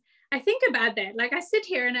see, because I think about that. Like, I sit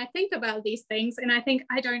here and I think about these things, and I think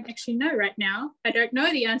I don't actually know right now. I don't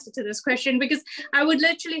know the answer to this question, because I would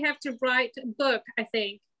literally have to write a book, I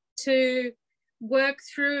think, to work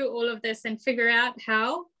through all of this and figure out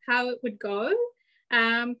how it would go.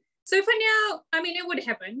 So for now, I mean, it would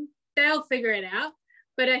happen. They'll figure it out,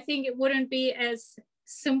 but I think it wouldn't be as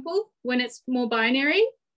simple when it's more binary.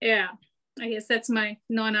 Yeah, I guess that's my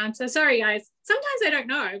non-answer. Sorry, guys. Sometimes I don't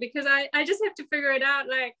know, because I just have to figure it out.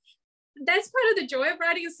 Like, that's part of the joy of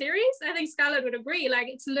writing a series. I think Scarlett would agree. Like,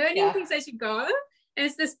 it's learning things as you go, and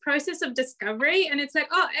it's this process of discovery. And it's like,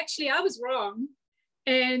 oh, actually, I was wrong,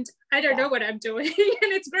 and I don't know what I'm doing.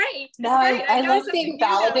 And it's great. No, it's great. I love being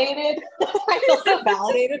validated. I feel so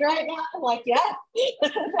validated right now. I'm like, yes,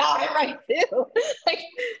 this is how I write too. Like,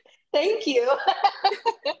 thank you.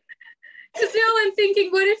 Because now I'm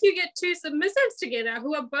thinking, what if you get two submissives together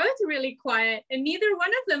who are both really quiet, and neither one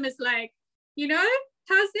of them is like, you know,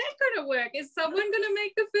 how's that going to work? Is someone going to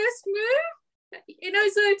make the first move? You know,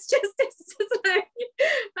 so it's just like,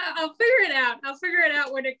 I'll figure it out. I'll figure it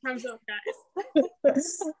out when it comes up,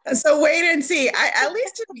 guys. So wait and see. At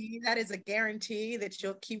least to me, that is a guarantee that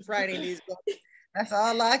you'll keep writing these books. That's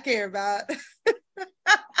all I care about.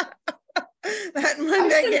 That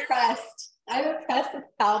Monday. I'm impressed with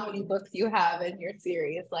how many books you have in your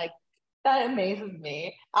series. Like, that amazes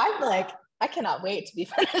me. I'm like, I cannot wait to be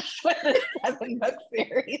finished with this 7-book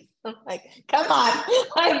series. I'm like, come on,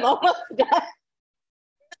 I'm almost done.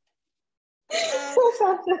 That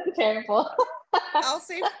sounds so terrible.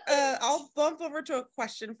 I'll bump over to a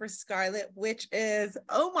question for Scarlett, which is,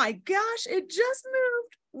 oh my gosh, it just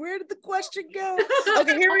moved. Where did the question go?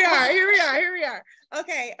 Okay, here we are.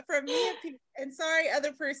 Okay, from Mia P. And sorry,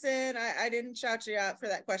 other person, I didn't shout you out for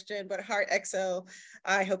that question, but Heart XO,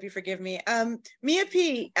 I hope you forgive me. Mia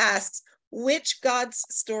P asks, which God's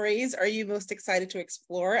stories are you most excited to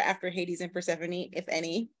explore after Hades and Persephone, if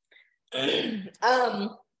any? I'm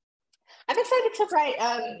excited to write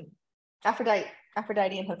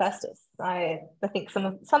Aphrodite and Hephaestus. I think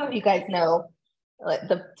some of you guys know, like,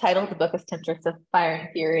 the title of the book is Temptress of Fire and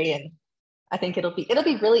Fury, and I think it'll be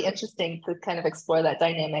really interesting to kind of explore that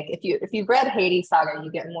dynamic. If you've read Hades Saga,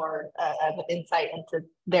 you get more of an insight into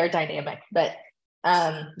their dynamic. But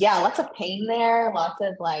lots of pain there, lots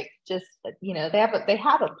of, like, just, you know, they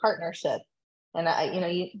have a partnership, and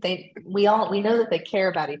we know that they care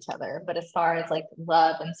about each other. But as far as, like,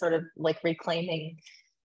 love and sort of, like, reclaiming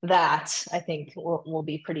that, I think will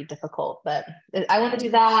be pretty difficult. But I want to do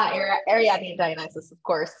that. Ariadne and Dionysus, of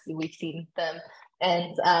course, we've seen them.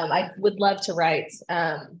 And I would love to write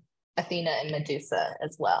Athena and Medusa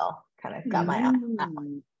as well. Kind of got my eye on that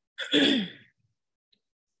one.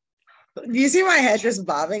 Do you see my head just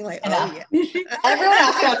bobbing? Like, oh yeah. Everyone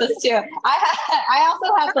asks about this too. I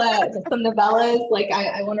also have some novellas. Like,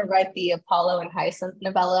 I want to write the Apollo and Hyacinth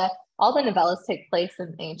novella. All the novellas take place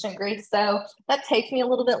in ancient Greece, so that takes me a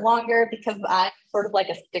little bit longer, because I'm sort of like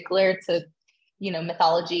a stickler to, you know,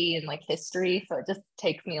 mythology and, like, history. So it just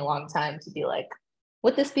takes me a long time to be like,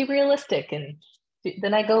 would this be realistic? And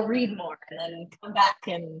then I go read more and then come back,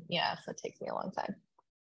 and so it takes me a long time.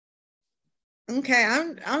 Okay,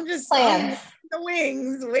 I'm just plans. Waiting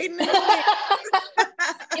in the wings.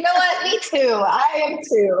 You know what? Me too. I am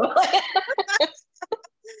too.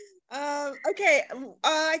 Okay.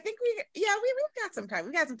 I think we've got some time.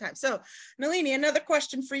 We've got some time. So, Nalini, another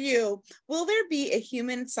question for you. Will there be a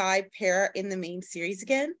human side pair in the main series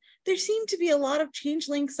again? There seem to be a lot of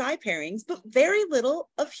changeling side pairings, but very little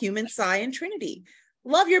of human Psi and Trinity.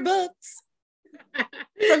 Love your books.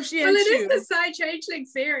 From She and Well, it Chu. is the Side Changeling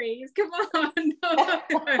series. Come on. I'm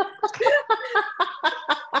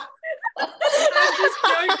just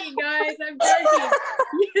joking, guys. I'm joking.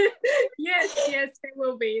 Yes, there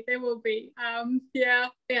will be. Yeah.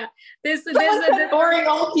 There's a boring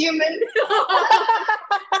old human.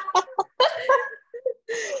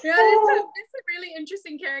 Yeah, there's some really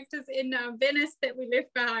interesting characters in Venice that we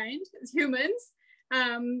left behind as humans.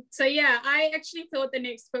 So yeah, I actually thought the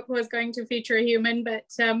next book was going to feature a human, but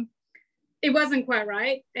it wasn't quite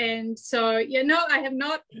right. And so I have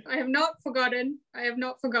not forgotten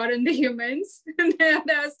the humans.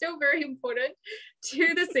 they are still very important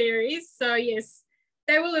to the series. So yes,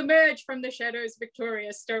 they will emerge from the shadows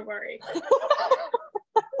victorious, don't worry.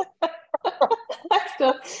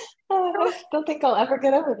 I still think I'll ever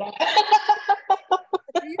get over that.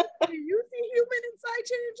 Do you see human inside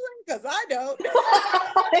Changeling? Because I don't.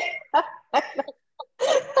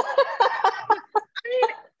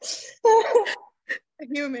 A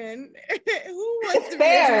human. Who wants to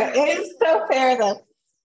fair. It is so fair though.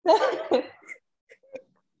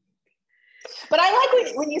 But I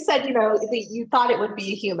like when you said, you thought it would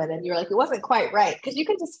be a human and you're like, it wasn't quite right. Because you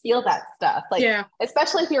can just feel that stuff. Like,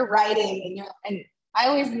 especially if you're writing and I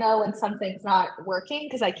always know when something's not working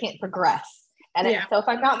because I can't progress. And so if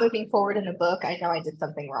I'm not moving forward in a book, I know I did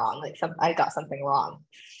something wrong. I got something wrong.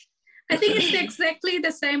 I think it's exactly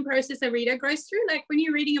the same process a reader goes through. Like when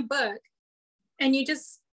you're reading a book and you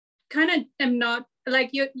just kind of am not,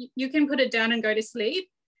 like you can put it down and go to sleep.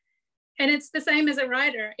 And it's the same as a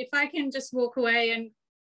writer. If I can just walk away and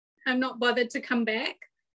I'm not bothered to come back,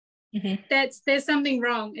 there's something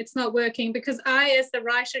wrong. It's not working because I, as the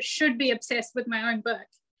writer, should be obsessed with my own book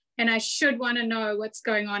and I should want to know what's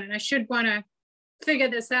going on and I should want to figure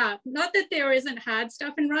this out. Not that there isn't hard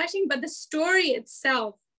stuff in writing, but the story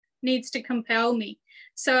itself needs to compel me.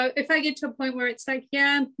 So if I get to a point where it's like,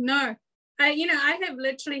 I have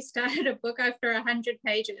literally started a book after 100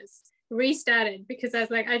 pages, restarted because I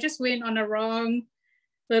was like, I just went on a wrong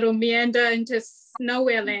little meander into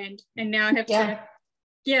nowhere land. And now I have to,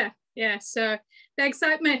 so the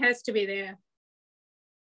excitement has to be there.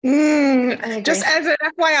 Just as an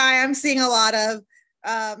FYI, I'm seeing a lot of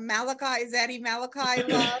Zaddy Malachi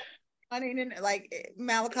love. Like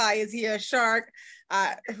Malachi, is he a shark?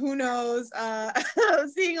 Who knows?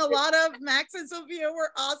 Seeing a lot of Max and Sophia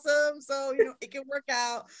were awesome, so it can work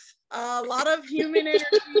out. A lot of human energy.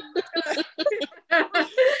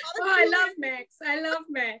 I love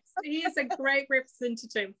Max. He is a great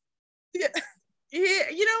representative. Yeah.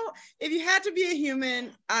 If you had to be a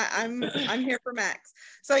human, I'm here for Max.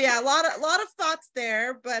 So yeah, a lot of thoughts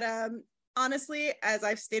there, but honestly, as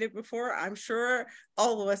I've stated before, I'm sure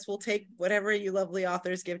all of us will take whatever you lovely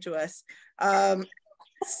authors give to us.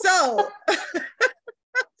 So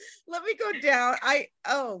let me go down.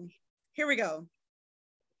 Here we go.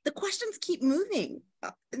 The questions keep moving.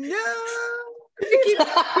 There's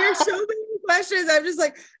so many questions. I'm just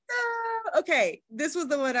like, no. Okay, this was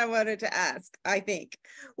the one I wanted to ask, I think.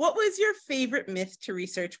 What was your favorite myth to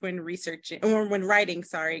research when writing,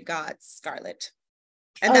 God, Scarlett?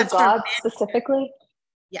 And that's God specifically?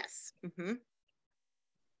 Yes. Mm-hmm.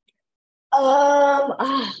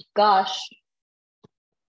 Gosh.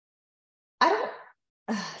 I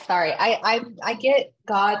get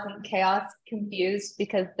gods and chaos confused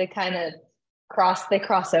because they kind of cross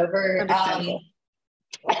over. I know.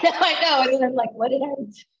 And then I'm like, what did I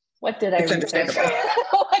research? What did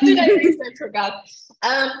I research for God?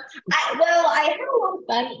 I had a lot of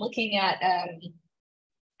fun looking at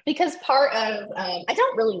because part of I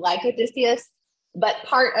don't really like Odysseus, but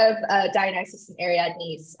part of Dionysus and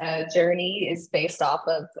Ariadne's journey is based off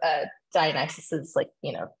of Dionysus's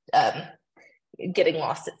getting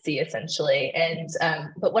lost at sea essentially. And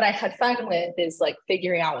but what I had fun with is like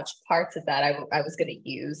figuring out which parts of that I was going to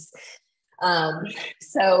use.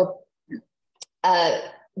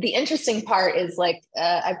 The interesting part is like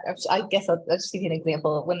I guess I'll just give you an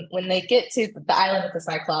example. When they get to the island of the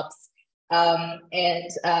Cyclops,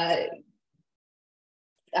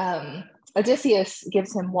 Odysseus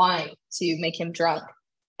gives him wine to make him drunk.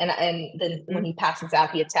 And then when he passes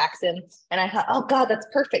out, he attacks him. And I thought, oh God, that's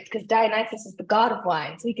perfect because Dionysus is the god of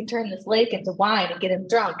wine. So he can turn this lake into wine and get him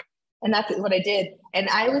drunk. And that's what I did. And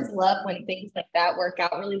I always love when things like that work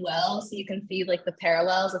out really well. So you can see like the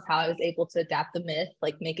parallels of how I was able to adapt the myth,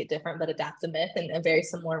 like make it different, but adapt the myth in a very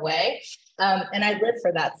similar way. And I live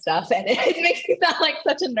for that stuff. And it makes me sound like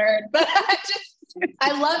such a nerd, but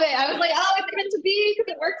I love it. I was like, oh, it's meant to be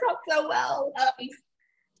because it works out so well.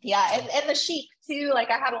 And the sheep too. Like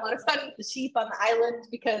I had a lot of fun with the sheep on the island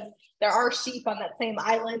because there are sheep on that same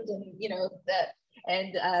island, and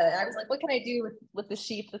And I was like, what can I do with the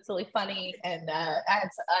sheep that's really funny? And I had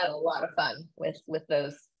a lot of fun with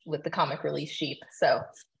the comic relief sheep. So,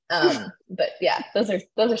 but yeah, those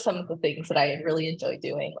are some of the things that I really enjoy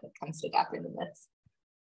doing when it comes to adapting the myths.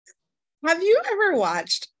 Have you ever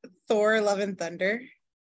watched Thor: Love and Thunder?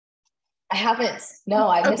 I haven't. No,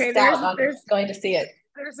 I missed out on going to see it.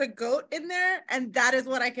 There's a goat in there, and that is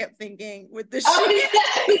what I kept thinking with the sheep. Oh,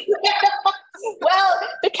 well,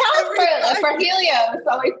 the cows for Helios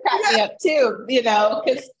always crack me up too,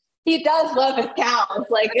 because he does love his cows.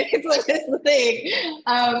 Like it's the thing.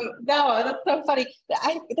 No, that's so funny.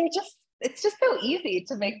 It's just so easy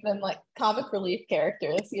to make them like comic relief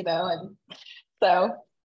characters, and so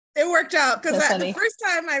it worked out because the first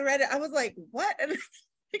time I read it, I was like, "What?" And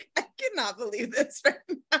I cannot believe this right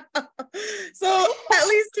now. So at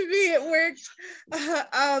least to me, it worked.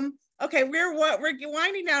 Okay, we're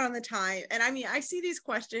winding down on the time, and I mean, I see these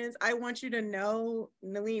questions. I want you to know,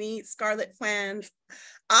 Nalini, Scarlett fans,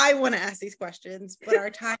 I want to ask these questions, but our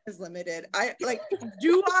time is limited.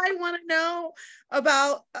 Do I want to know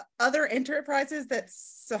about other enterprises that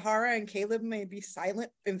Sahara and Caleb may be silent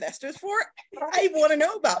investors for? I want to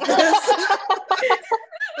know about this.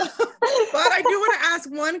 But I do want to ask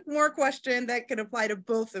one more question that could apply to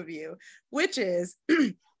both of you, which is,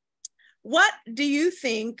 what do you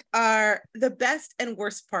think are the best and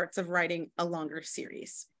worst parts of writing a longer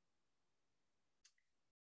series?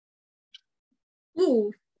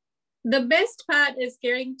 Ooh, the best part is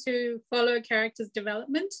getting to follow a character's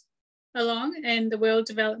development along and the world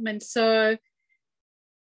development. So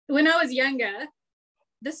when I was younger,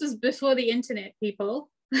 this was before the internet,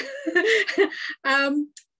 people.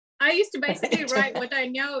 I used to basically write what I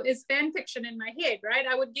know is fan fiction in my head, right?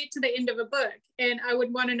 I would get to the end of a book and I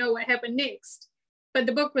would want to know what happened next, but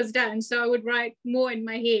the book was done. So I would write more in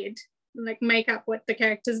my head, like make up what the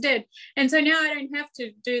characters did. And so now I don't have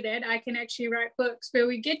to do that. I can actually write books where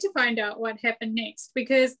we get to find out what happened next,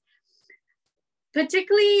 because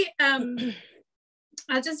particularly,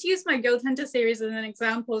 I'll just use my Guild Hunter series as an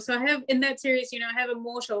example. So I have in that series, I have a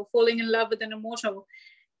mortal falling in love with an immortal.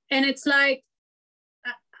 And it's like,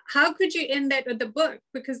 how could you end that with the book?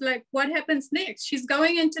 Because like, what happens next? She's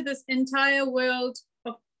going into this entire world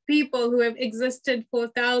of people who have existed for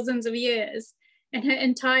thousands of years, and her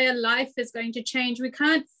entire life is going to change. We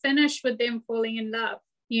can't finish with them falling in love.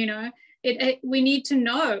 We need to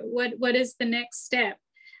know what is the next step.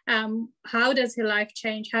 How does her life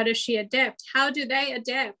change? How does she adapt? How do they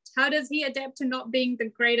adapt? How does he adapt to not being the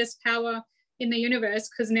greatest power in the universe,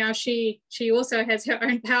 because now she also has her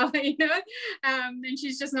own power, and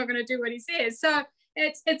she's just not going to do what he says. So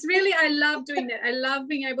it's really, I love doing that. I love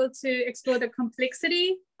being able to explore the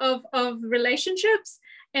complexity of relationships,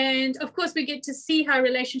 and of course we get to see how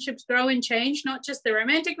relationships grow and change, not just the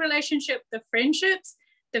romantic relationship, the friendships,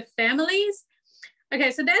 the families.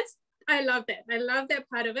 Okay, so I love that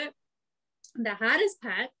part of it. The hardest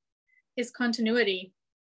part is continuity.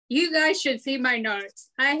 You guys should see my notes.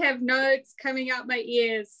 I have notes coming out my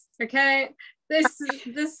ears, okay? This,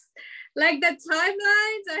 like the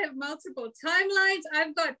timelines, I have multiple timelines.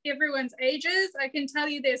 I've got everyone's ages. I can tell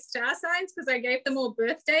you their star signs because I gave them all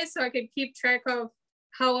birthdays so I could keep track of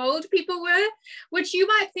how old people were, which you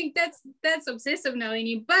might think that's obsessive,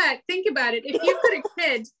 Nalini, but think about it. If you've got a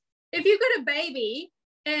kid, if you've got a baby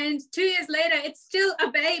and 2 years later, it's still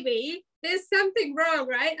a baby, there's something wrong,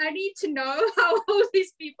 right? I need to know how old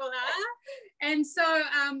these people are. And so,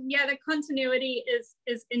 the continuity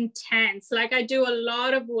is intense. Like I do a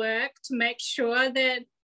lot of work to make sure that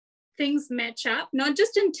things match up, not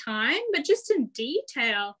just in time, but just in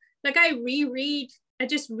detail. Like I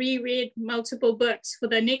just reread multiple books for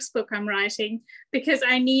the next book I'm writing because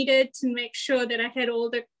I needed to make sure that I had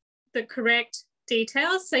all the correct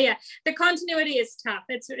details. So yeah, the continuity is tough.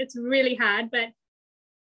 It's really hard, but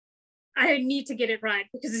I need to get it right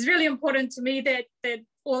because it's really important to me that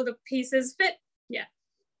all the pieces fit. Yeah.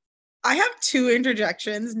 I have two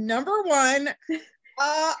interjections. Number one,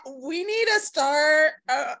 we need a star.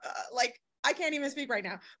 I can't even speak right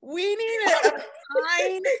now. We need a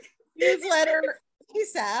sign newsletter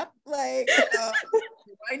ASAP.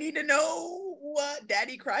 I need to know what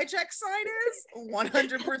Daddy Krychek's sign is.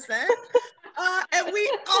 100%. And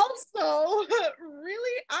we also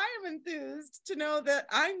really, I am enthused to know that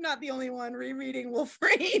I'm not the only one rereading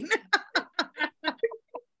Wolverine.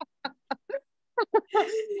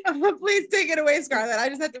 Please take it away, Scarlett. I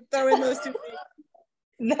just had to throw in those two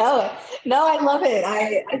things. No, I love it.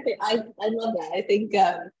 I love that. I think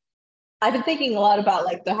I've been thinking a lot about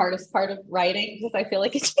like the hardest part of writing because I feel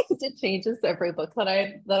like it changes every book that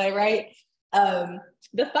I write.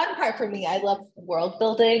 The fun part for me, I love world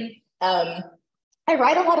building. I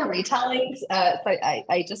write a lot of retellings. So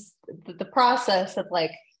I just, the process of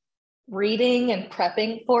like reading and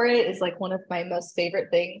prepping for it is like one of my most favorite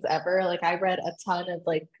things ever. Like I read a ton of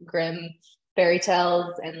like Grimm fairy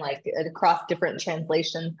tales and like across different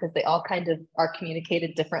translations because they all kind of are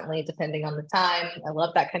communicated differently depending on the time. I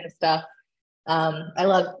love that kind of stuff. I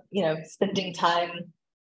love, spending time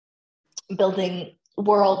building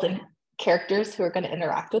world and characters who are going to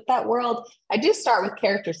interact with that world. I do start with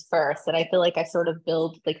characters first, and I feel like I sort of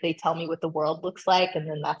build, like they tell me what the world looks like, and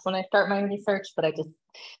then that's when I start my research. But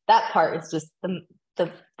that part is just the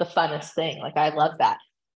funnest thing. Like I love that.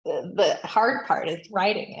 The hard part is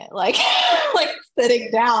writing it, like like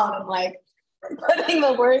sitting down and like putting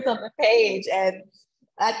the words on the page. And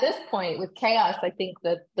at this point with Chaos, I think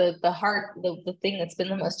that the thing that's been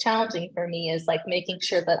the most challenging for me is like making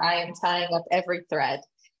sure that I am tying up every thread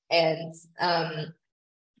and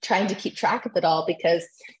trying to keep track of it all, because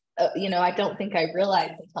I don't think I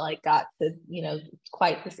realized until I got to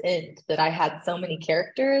quite this end that I had so many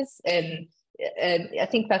characters. And I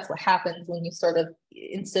think that's what happens when you sort of,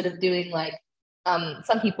 instead of doing like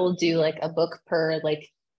some people do like a book per like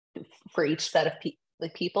for each set of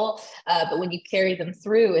people, but when you carry them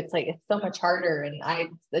through, it's so much harder. And I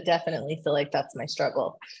definitely feel like that's my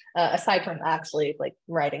struggle, aside from actually like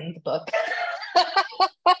writing the book.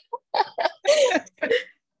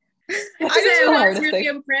 I was really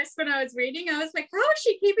impressed when I was reading. I was like, how is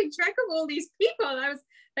she keeping track of all these people? I was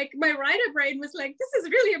like, my writer brain was like, this is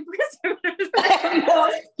really impressive.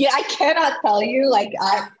 Yeah, I cannot tell you. Like,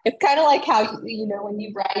 it's kind of like how when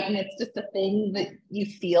you write and it's just a thing that you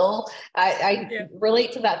feel. I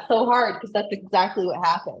relate to that so hard, because that's exactly what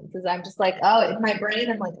happens. Because I'm just like, oh, in my brain,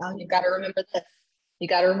 I'm like, oh, you got to remember this, you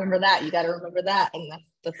got to remember that, you got to remember that, and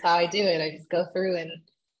that's how I do it. I just go through, and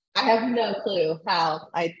I have no clue how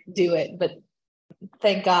I do it, but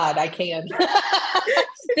thank God I can.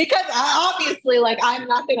 Because obviously, like, I'm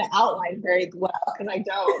not going to outline very well, because I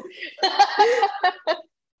don't.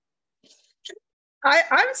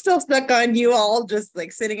 I'm still stuck on you all just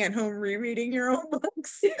like sitting at home rereading your own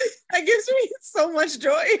books. That gives me so much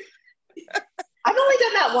joy. I've only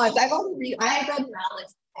done that once. I read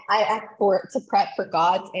Malice to prep for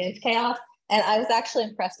Gods and Chaos, and I was actually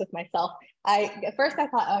impressed with myself. At first I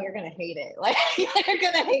thought, oh, you're gonna hate it, like you're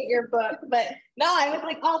gonna hate your book, but no, I was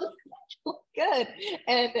like, oh, this is good.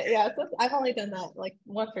 And yeah, so I've only done that like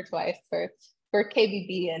once or twice for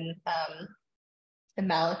KBB and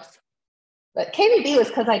Malice. But KBB was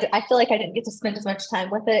because I feel like I didn't get to spend as much time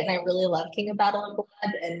with it, and I really love King of Battle and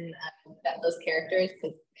Blood and those characters,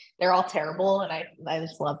 because they're all terrible, and I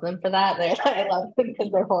just love them for that. I love them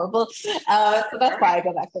because they're horrible. So that's why I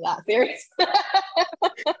go back to that series.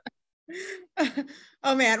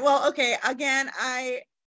 Oh man. Well, okay. Again, I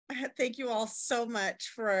thank you all so much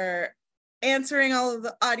for answering all of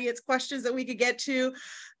the audience questions that we could get to.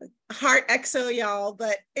 Heart exo, y'all,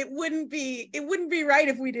 but it wouldn't be right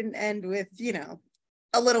if we didn't end with,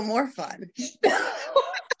 a little more fun. So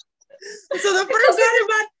the first thing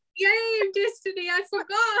about game Destiny, I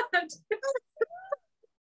forgot.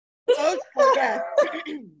 Okay.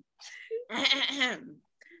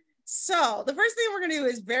 So the first thing we're going to do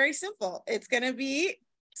is very simple. It's going to be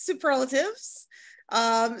superlatives.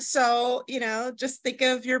 So, just think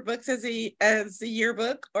of your books as a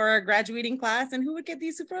yearbook or a graduating class, and who would get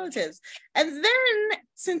these superlatives. And then,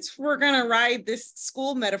 since we're going to ride this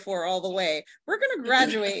school metaphor all the way, we're going to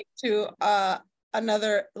graduate to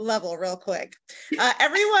another level real quick.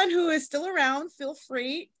 Everyone who is still around, feel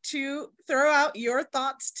free to throw out your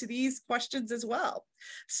thoughts to these questions as well.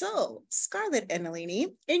 So, Scarlett and Nalini,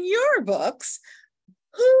 in your books,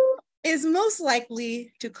 who is most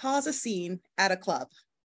likely to cause a scene at a club?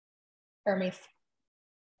 Hermes.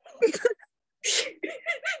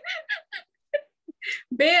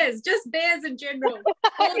 Bears, just bears in general.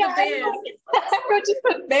 All the bears. I just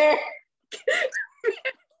put bear.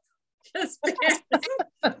 Just bears.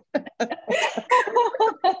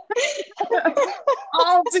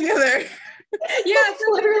 All together. Yeah,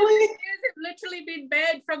 so literally been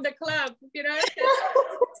banned from the club,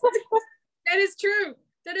 That is true.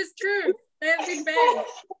 They have been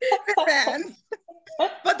banned.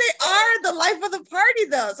 But they are the life of the party,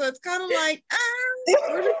 though. So it's kind of like,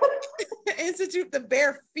 institute the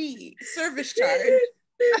bare fee service charge.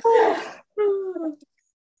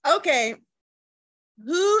 Okay.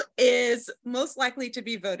 Who is most likely to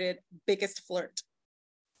be voted biggest flirt?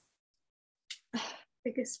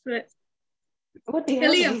 Biggest flirt. What the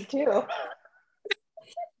hell is too?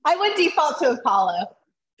 I would default to Apollo.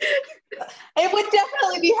 It would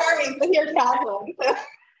definitely be Hermes, but here's Catherine.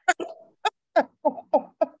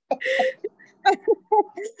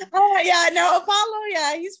 Oh yeah, no, Apollo,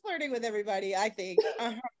 yeah, he's flirting with everybody, I think.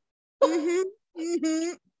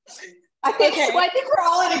 I think we're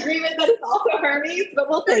all in agreement that it's also Hermes, but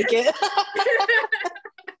we'll take it.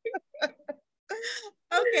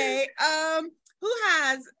 Okay, who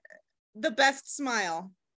has the best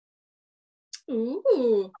smile?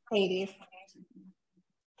 Ooh. Hades.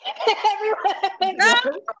 Everyone. No.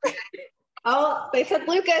 Oh, they said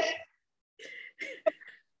Lucas.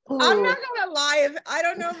 Ooh. I'm not gonna lie, if I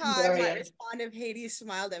don't know how I might respond if Hades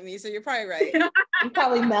smiled at me, so you're probably right. You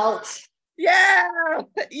probably melt. Yeah. I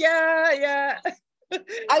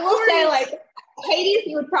will say, like, Hades,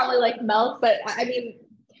 you would probably like melt, but I mean,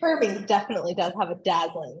 Hermes definitely does have a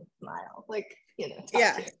dazzling smile. Like, you know.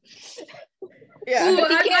 Yeah. Ooh, But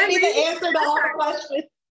he can't be the answer to all the questions.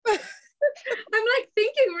 I'm like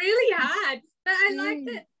thinking really hard. But I like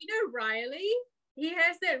that, you know, Riley, he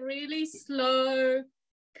has that really slow,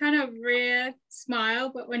 kind of rare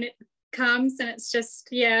smile, but when it comes and it's just,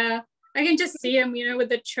 yeah, I can just see him, you know, with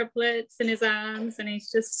the triplets in his arms and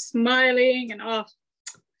he's just smiling and oh,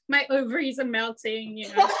 my ovaries are melting, you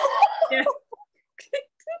know. Yeah.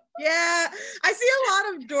 Yeah, I see a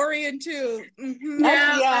lot of Dorian too. Mm-hmm.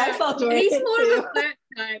 I saw Dorian. He's more too. of a flirt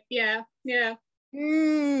type. Yeah.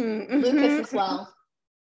 Mm-hmm. Lucas as well.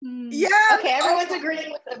 Yeah. Okay, everyone's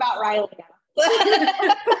agreeing about Riley now.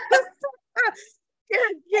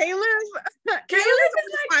 Caleb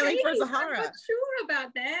is like smiling for Zahara. I'm not sure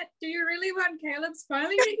about that. Do you really want Caleb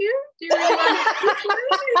smiling at you? Do you really want him smiling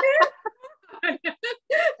at you?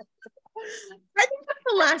 I think that's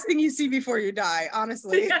the last thing you see before you die,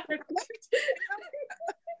 honestly. I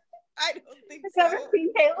don't think so. I've never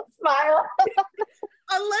seen Caleb smile.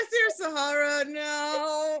 Unless you're Sahara,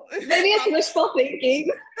 no. Maybe it's wishful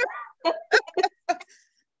thinking.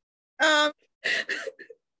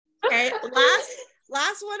 Okay,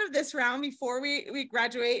 last one of this round before we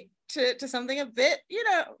graduate to something a bit, you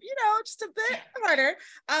know, just a bit harder.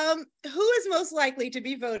 Who is most likely to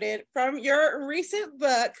be voted from your recent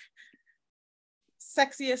book,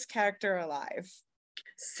 Sexiest Character Alive?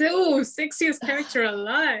 So, sexiest character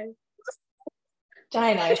alive.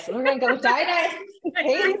 Dionysus. We're going to go with Dionysus.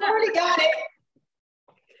 Hades already got it.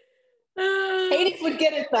 Hades would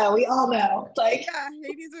get it, though. We all know. Like, yeah,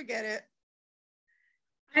 Hades would get it.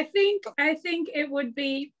 I think it would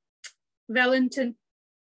be Valentin.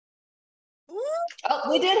 Oh,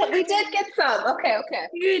 we did get some. Okay.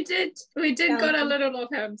 We did got a little of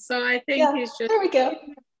him. So I think he's just. There we go.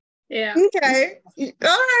 Yeah. Okay.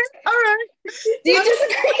 All right. Do you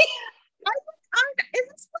disagree?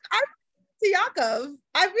 I'm to Yakov.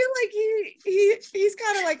 I feel like he's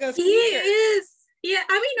kind of like a speaker. He is. Yeah,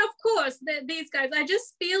 I mean, of course, these guys. I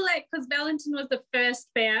just feel like because Valentin was the first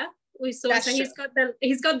bear we saw, That's so true.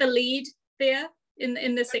 he's got the lead there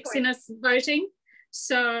in the sexiness voting.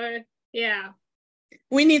 So yeah,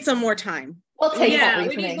 we need some more time. We'll take that we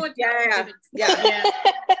reasoning. need more time. Yeah.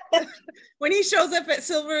 When he shows up at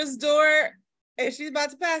Silver's door and she's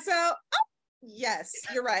about to pass out, oh, yes,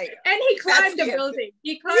 you're right. And he climbed a building.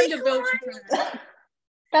 He climbed a building.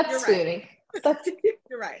 That's sweetie.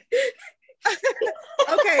 You're right.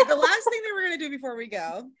 Okay, the last thing that we're going to do before we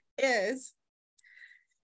go is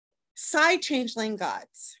side changeling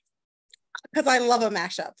gods, because I love a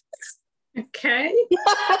mashup. Okay.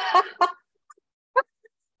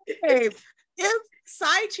 Okay, if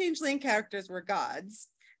side changeling characters were gods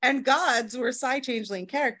and gods were side changeling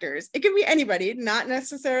characters, it could be anybody, not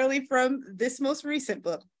necessarily from this most recent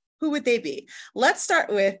book. Who would they be? Let's start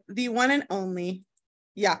with the one and only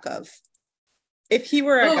Yakov. If he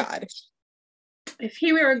were a god. If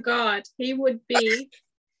he were a god, he would be.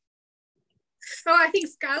 I think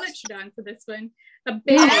Scarlett should answer this one. A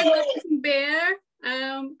bear.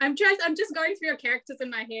 I'm just going through your characters in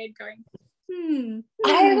my head, going.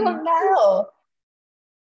 I don't know.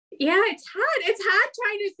 Yeah, it's hard. It's hard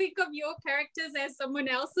trying to think of your characters as someone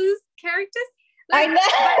else's characters. Like, I know.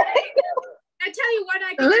 I tell you what,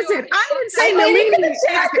 I can listen. do. I would say Nalini in the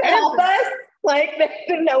chat to help us. Like,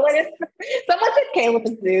 no one is. Someone said Caleb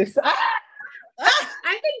and Zeus.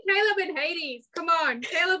 I think Caleb and Hades. Come on,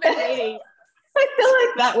 Caleb and Hades. I feel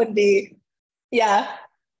like that would be. Yeah.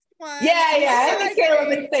 I think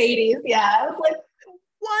Caleb and Hades. Yeah, I was like.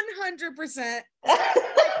 100%.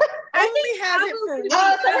 Only has it for one.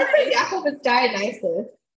 Someone said Yakov is Dionysus.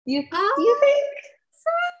 Do you think?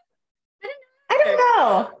 So, I don't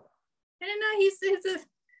know. He's a.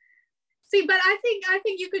 See, but I think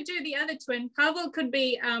you could do the other twin. Pavel could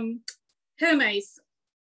be Hermes.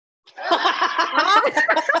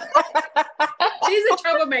 She's a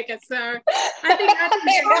troublemaker, so I think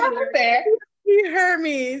fair.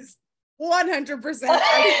 Hermes. 100%.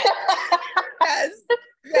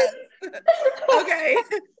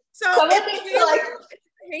 Okay. So if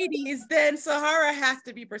Hades, then Sahara has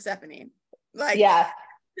to be Persephone. Like,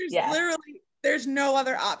 there's no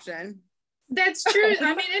other option. That's true.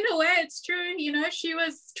 I mean, in a way, it's true. You know, she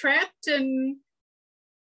was trapped and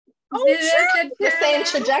the same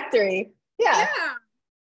trajectory. Yeah.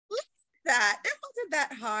 That it wasn't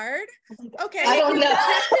that hard. Okay. I don't know.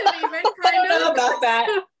 I don't know about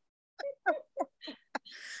that.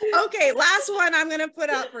 Okay, last one I'm gonna put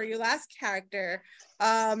out for you, last character.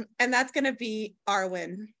 And that's gonna be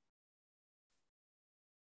Arwen.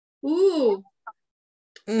 Ooh.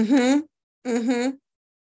 Scarlett,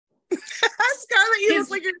 you look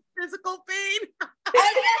like you're in physical pain.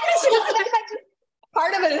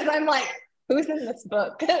 Part of it is I'm like, who's in this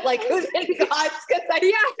book? Like, who's in God's? Because I'm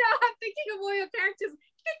thinking of all your characters.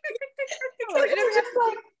 It's just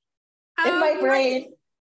like in my brain.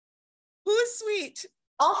 Who's sweet?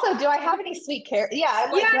 Also, do I have any sweet characters? Yeah,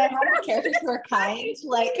 I'm like, do I have any characters who are kind?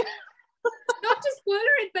 Like, not to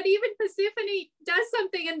spoiler it, but even Persephone does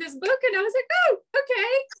something in this book, and I was like, oh,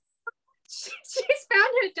 okay. She's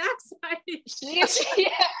found her dark side. I always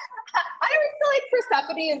feel like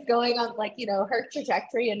Persephone is going on, like, you know, her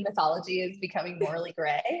trajectory in mythology is becoming morally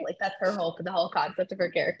gray. Like, that's the whole concept of her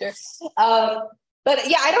character. But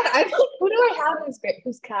yeah, I don't who do I have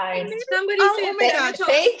who's kind? Somebody said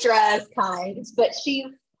Phaedra is kind, but she's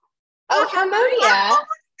Harmonia.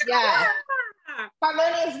 Yeah.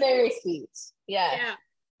 Harmonia is very sweet. Yeah.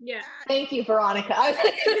 Thank you, Veronica. I was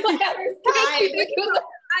like,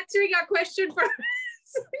 answering our question first.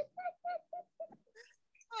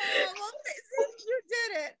 Well, you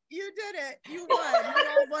did it. You won. You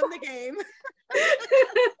all won the game.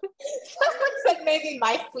 Someone said maybe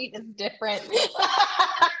my sweet is different.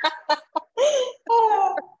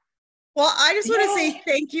 Well, I just want to say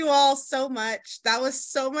thank you all so much. That was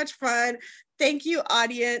so much fun. Thank you,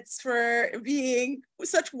 audience, for being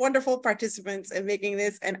such wonderful participants and making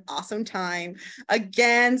this an awesome time.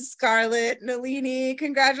 Again, Scarlett, Nalini,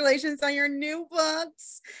 congratulations on your new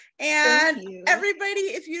books. And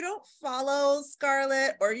everybody, if you don't follow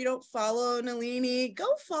Scarlett or you don't follow Nalini, go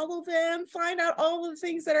follow them. Find out all the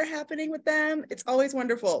things that are happening with them. It's always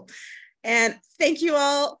wonderful. And thank you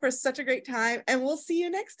all for such a great time. And we'll see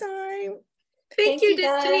you next time. Thank you,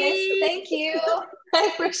 Destiny. Thank you.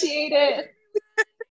 I appreciate it.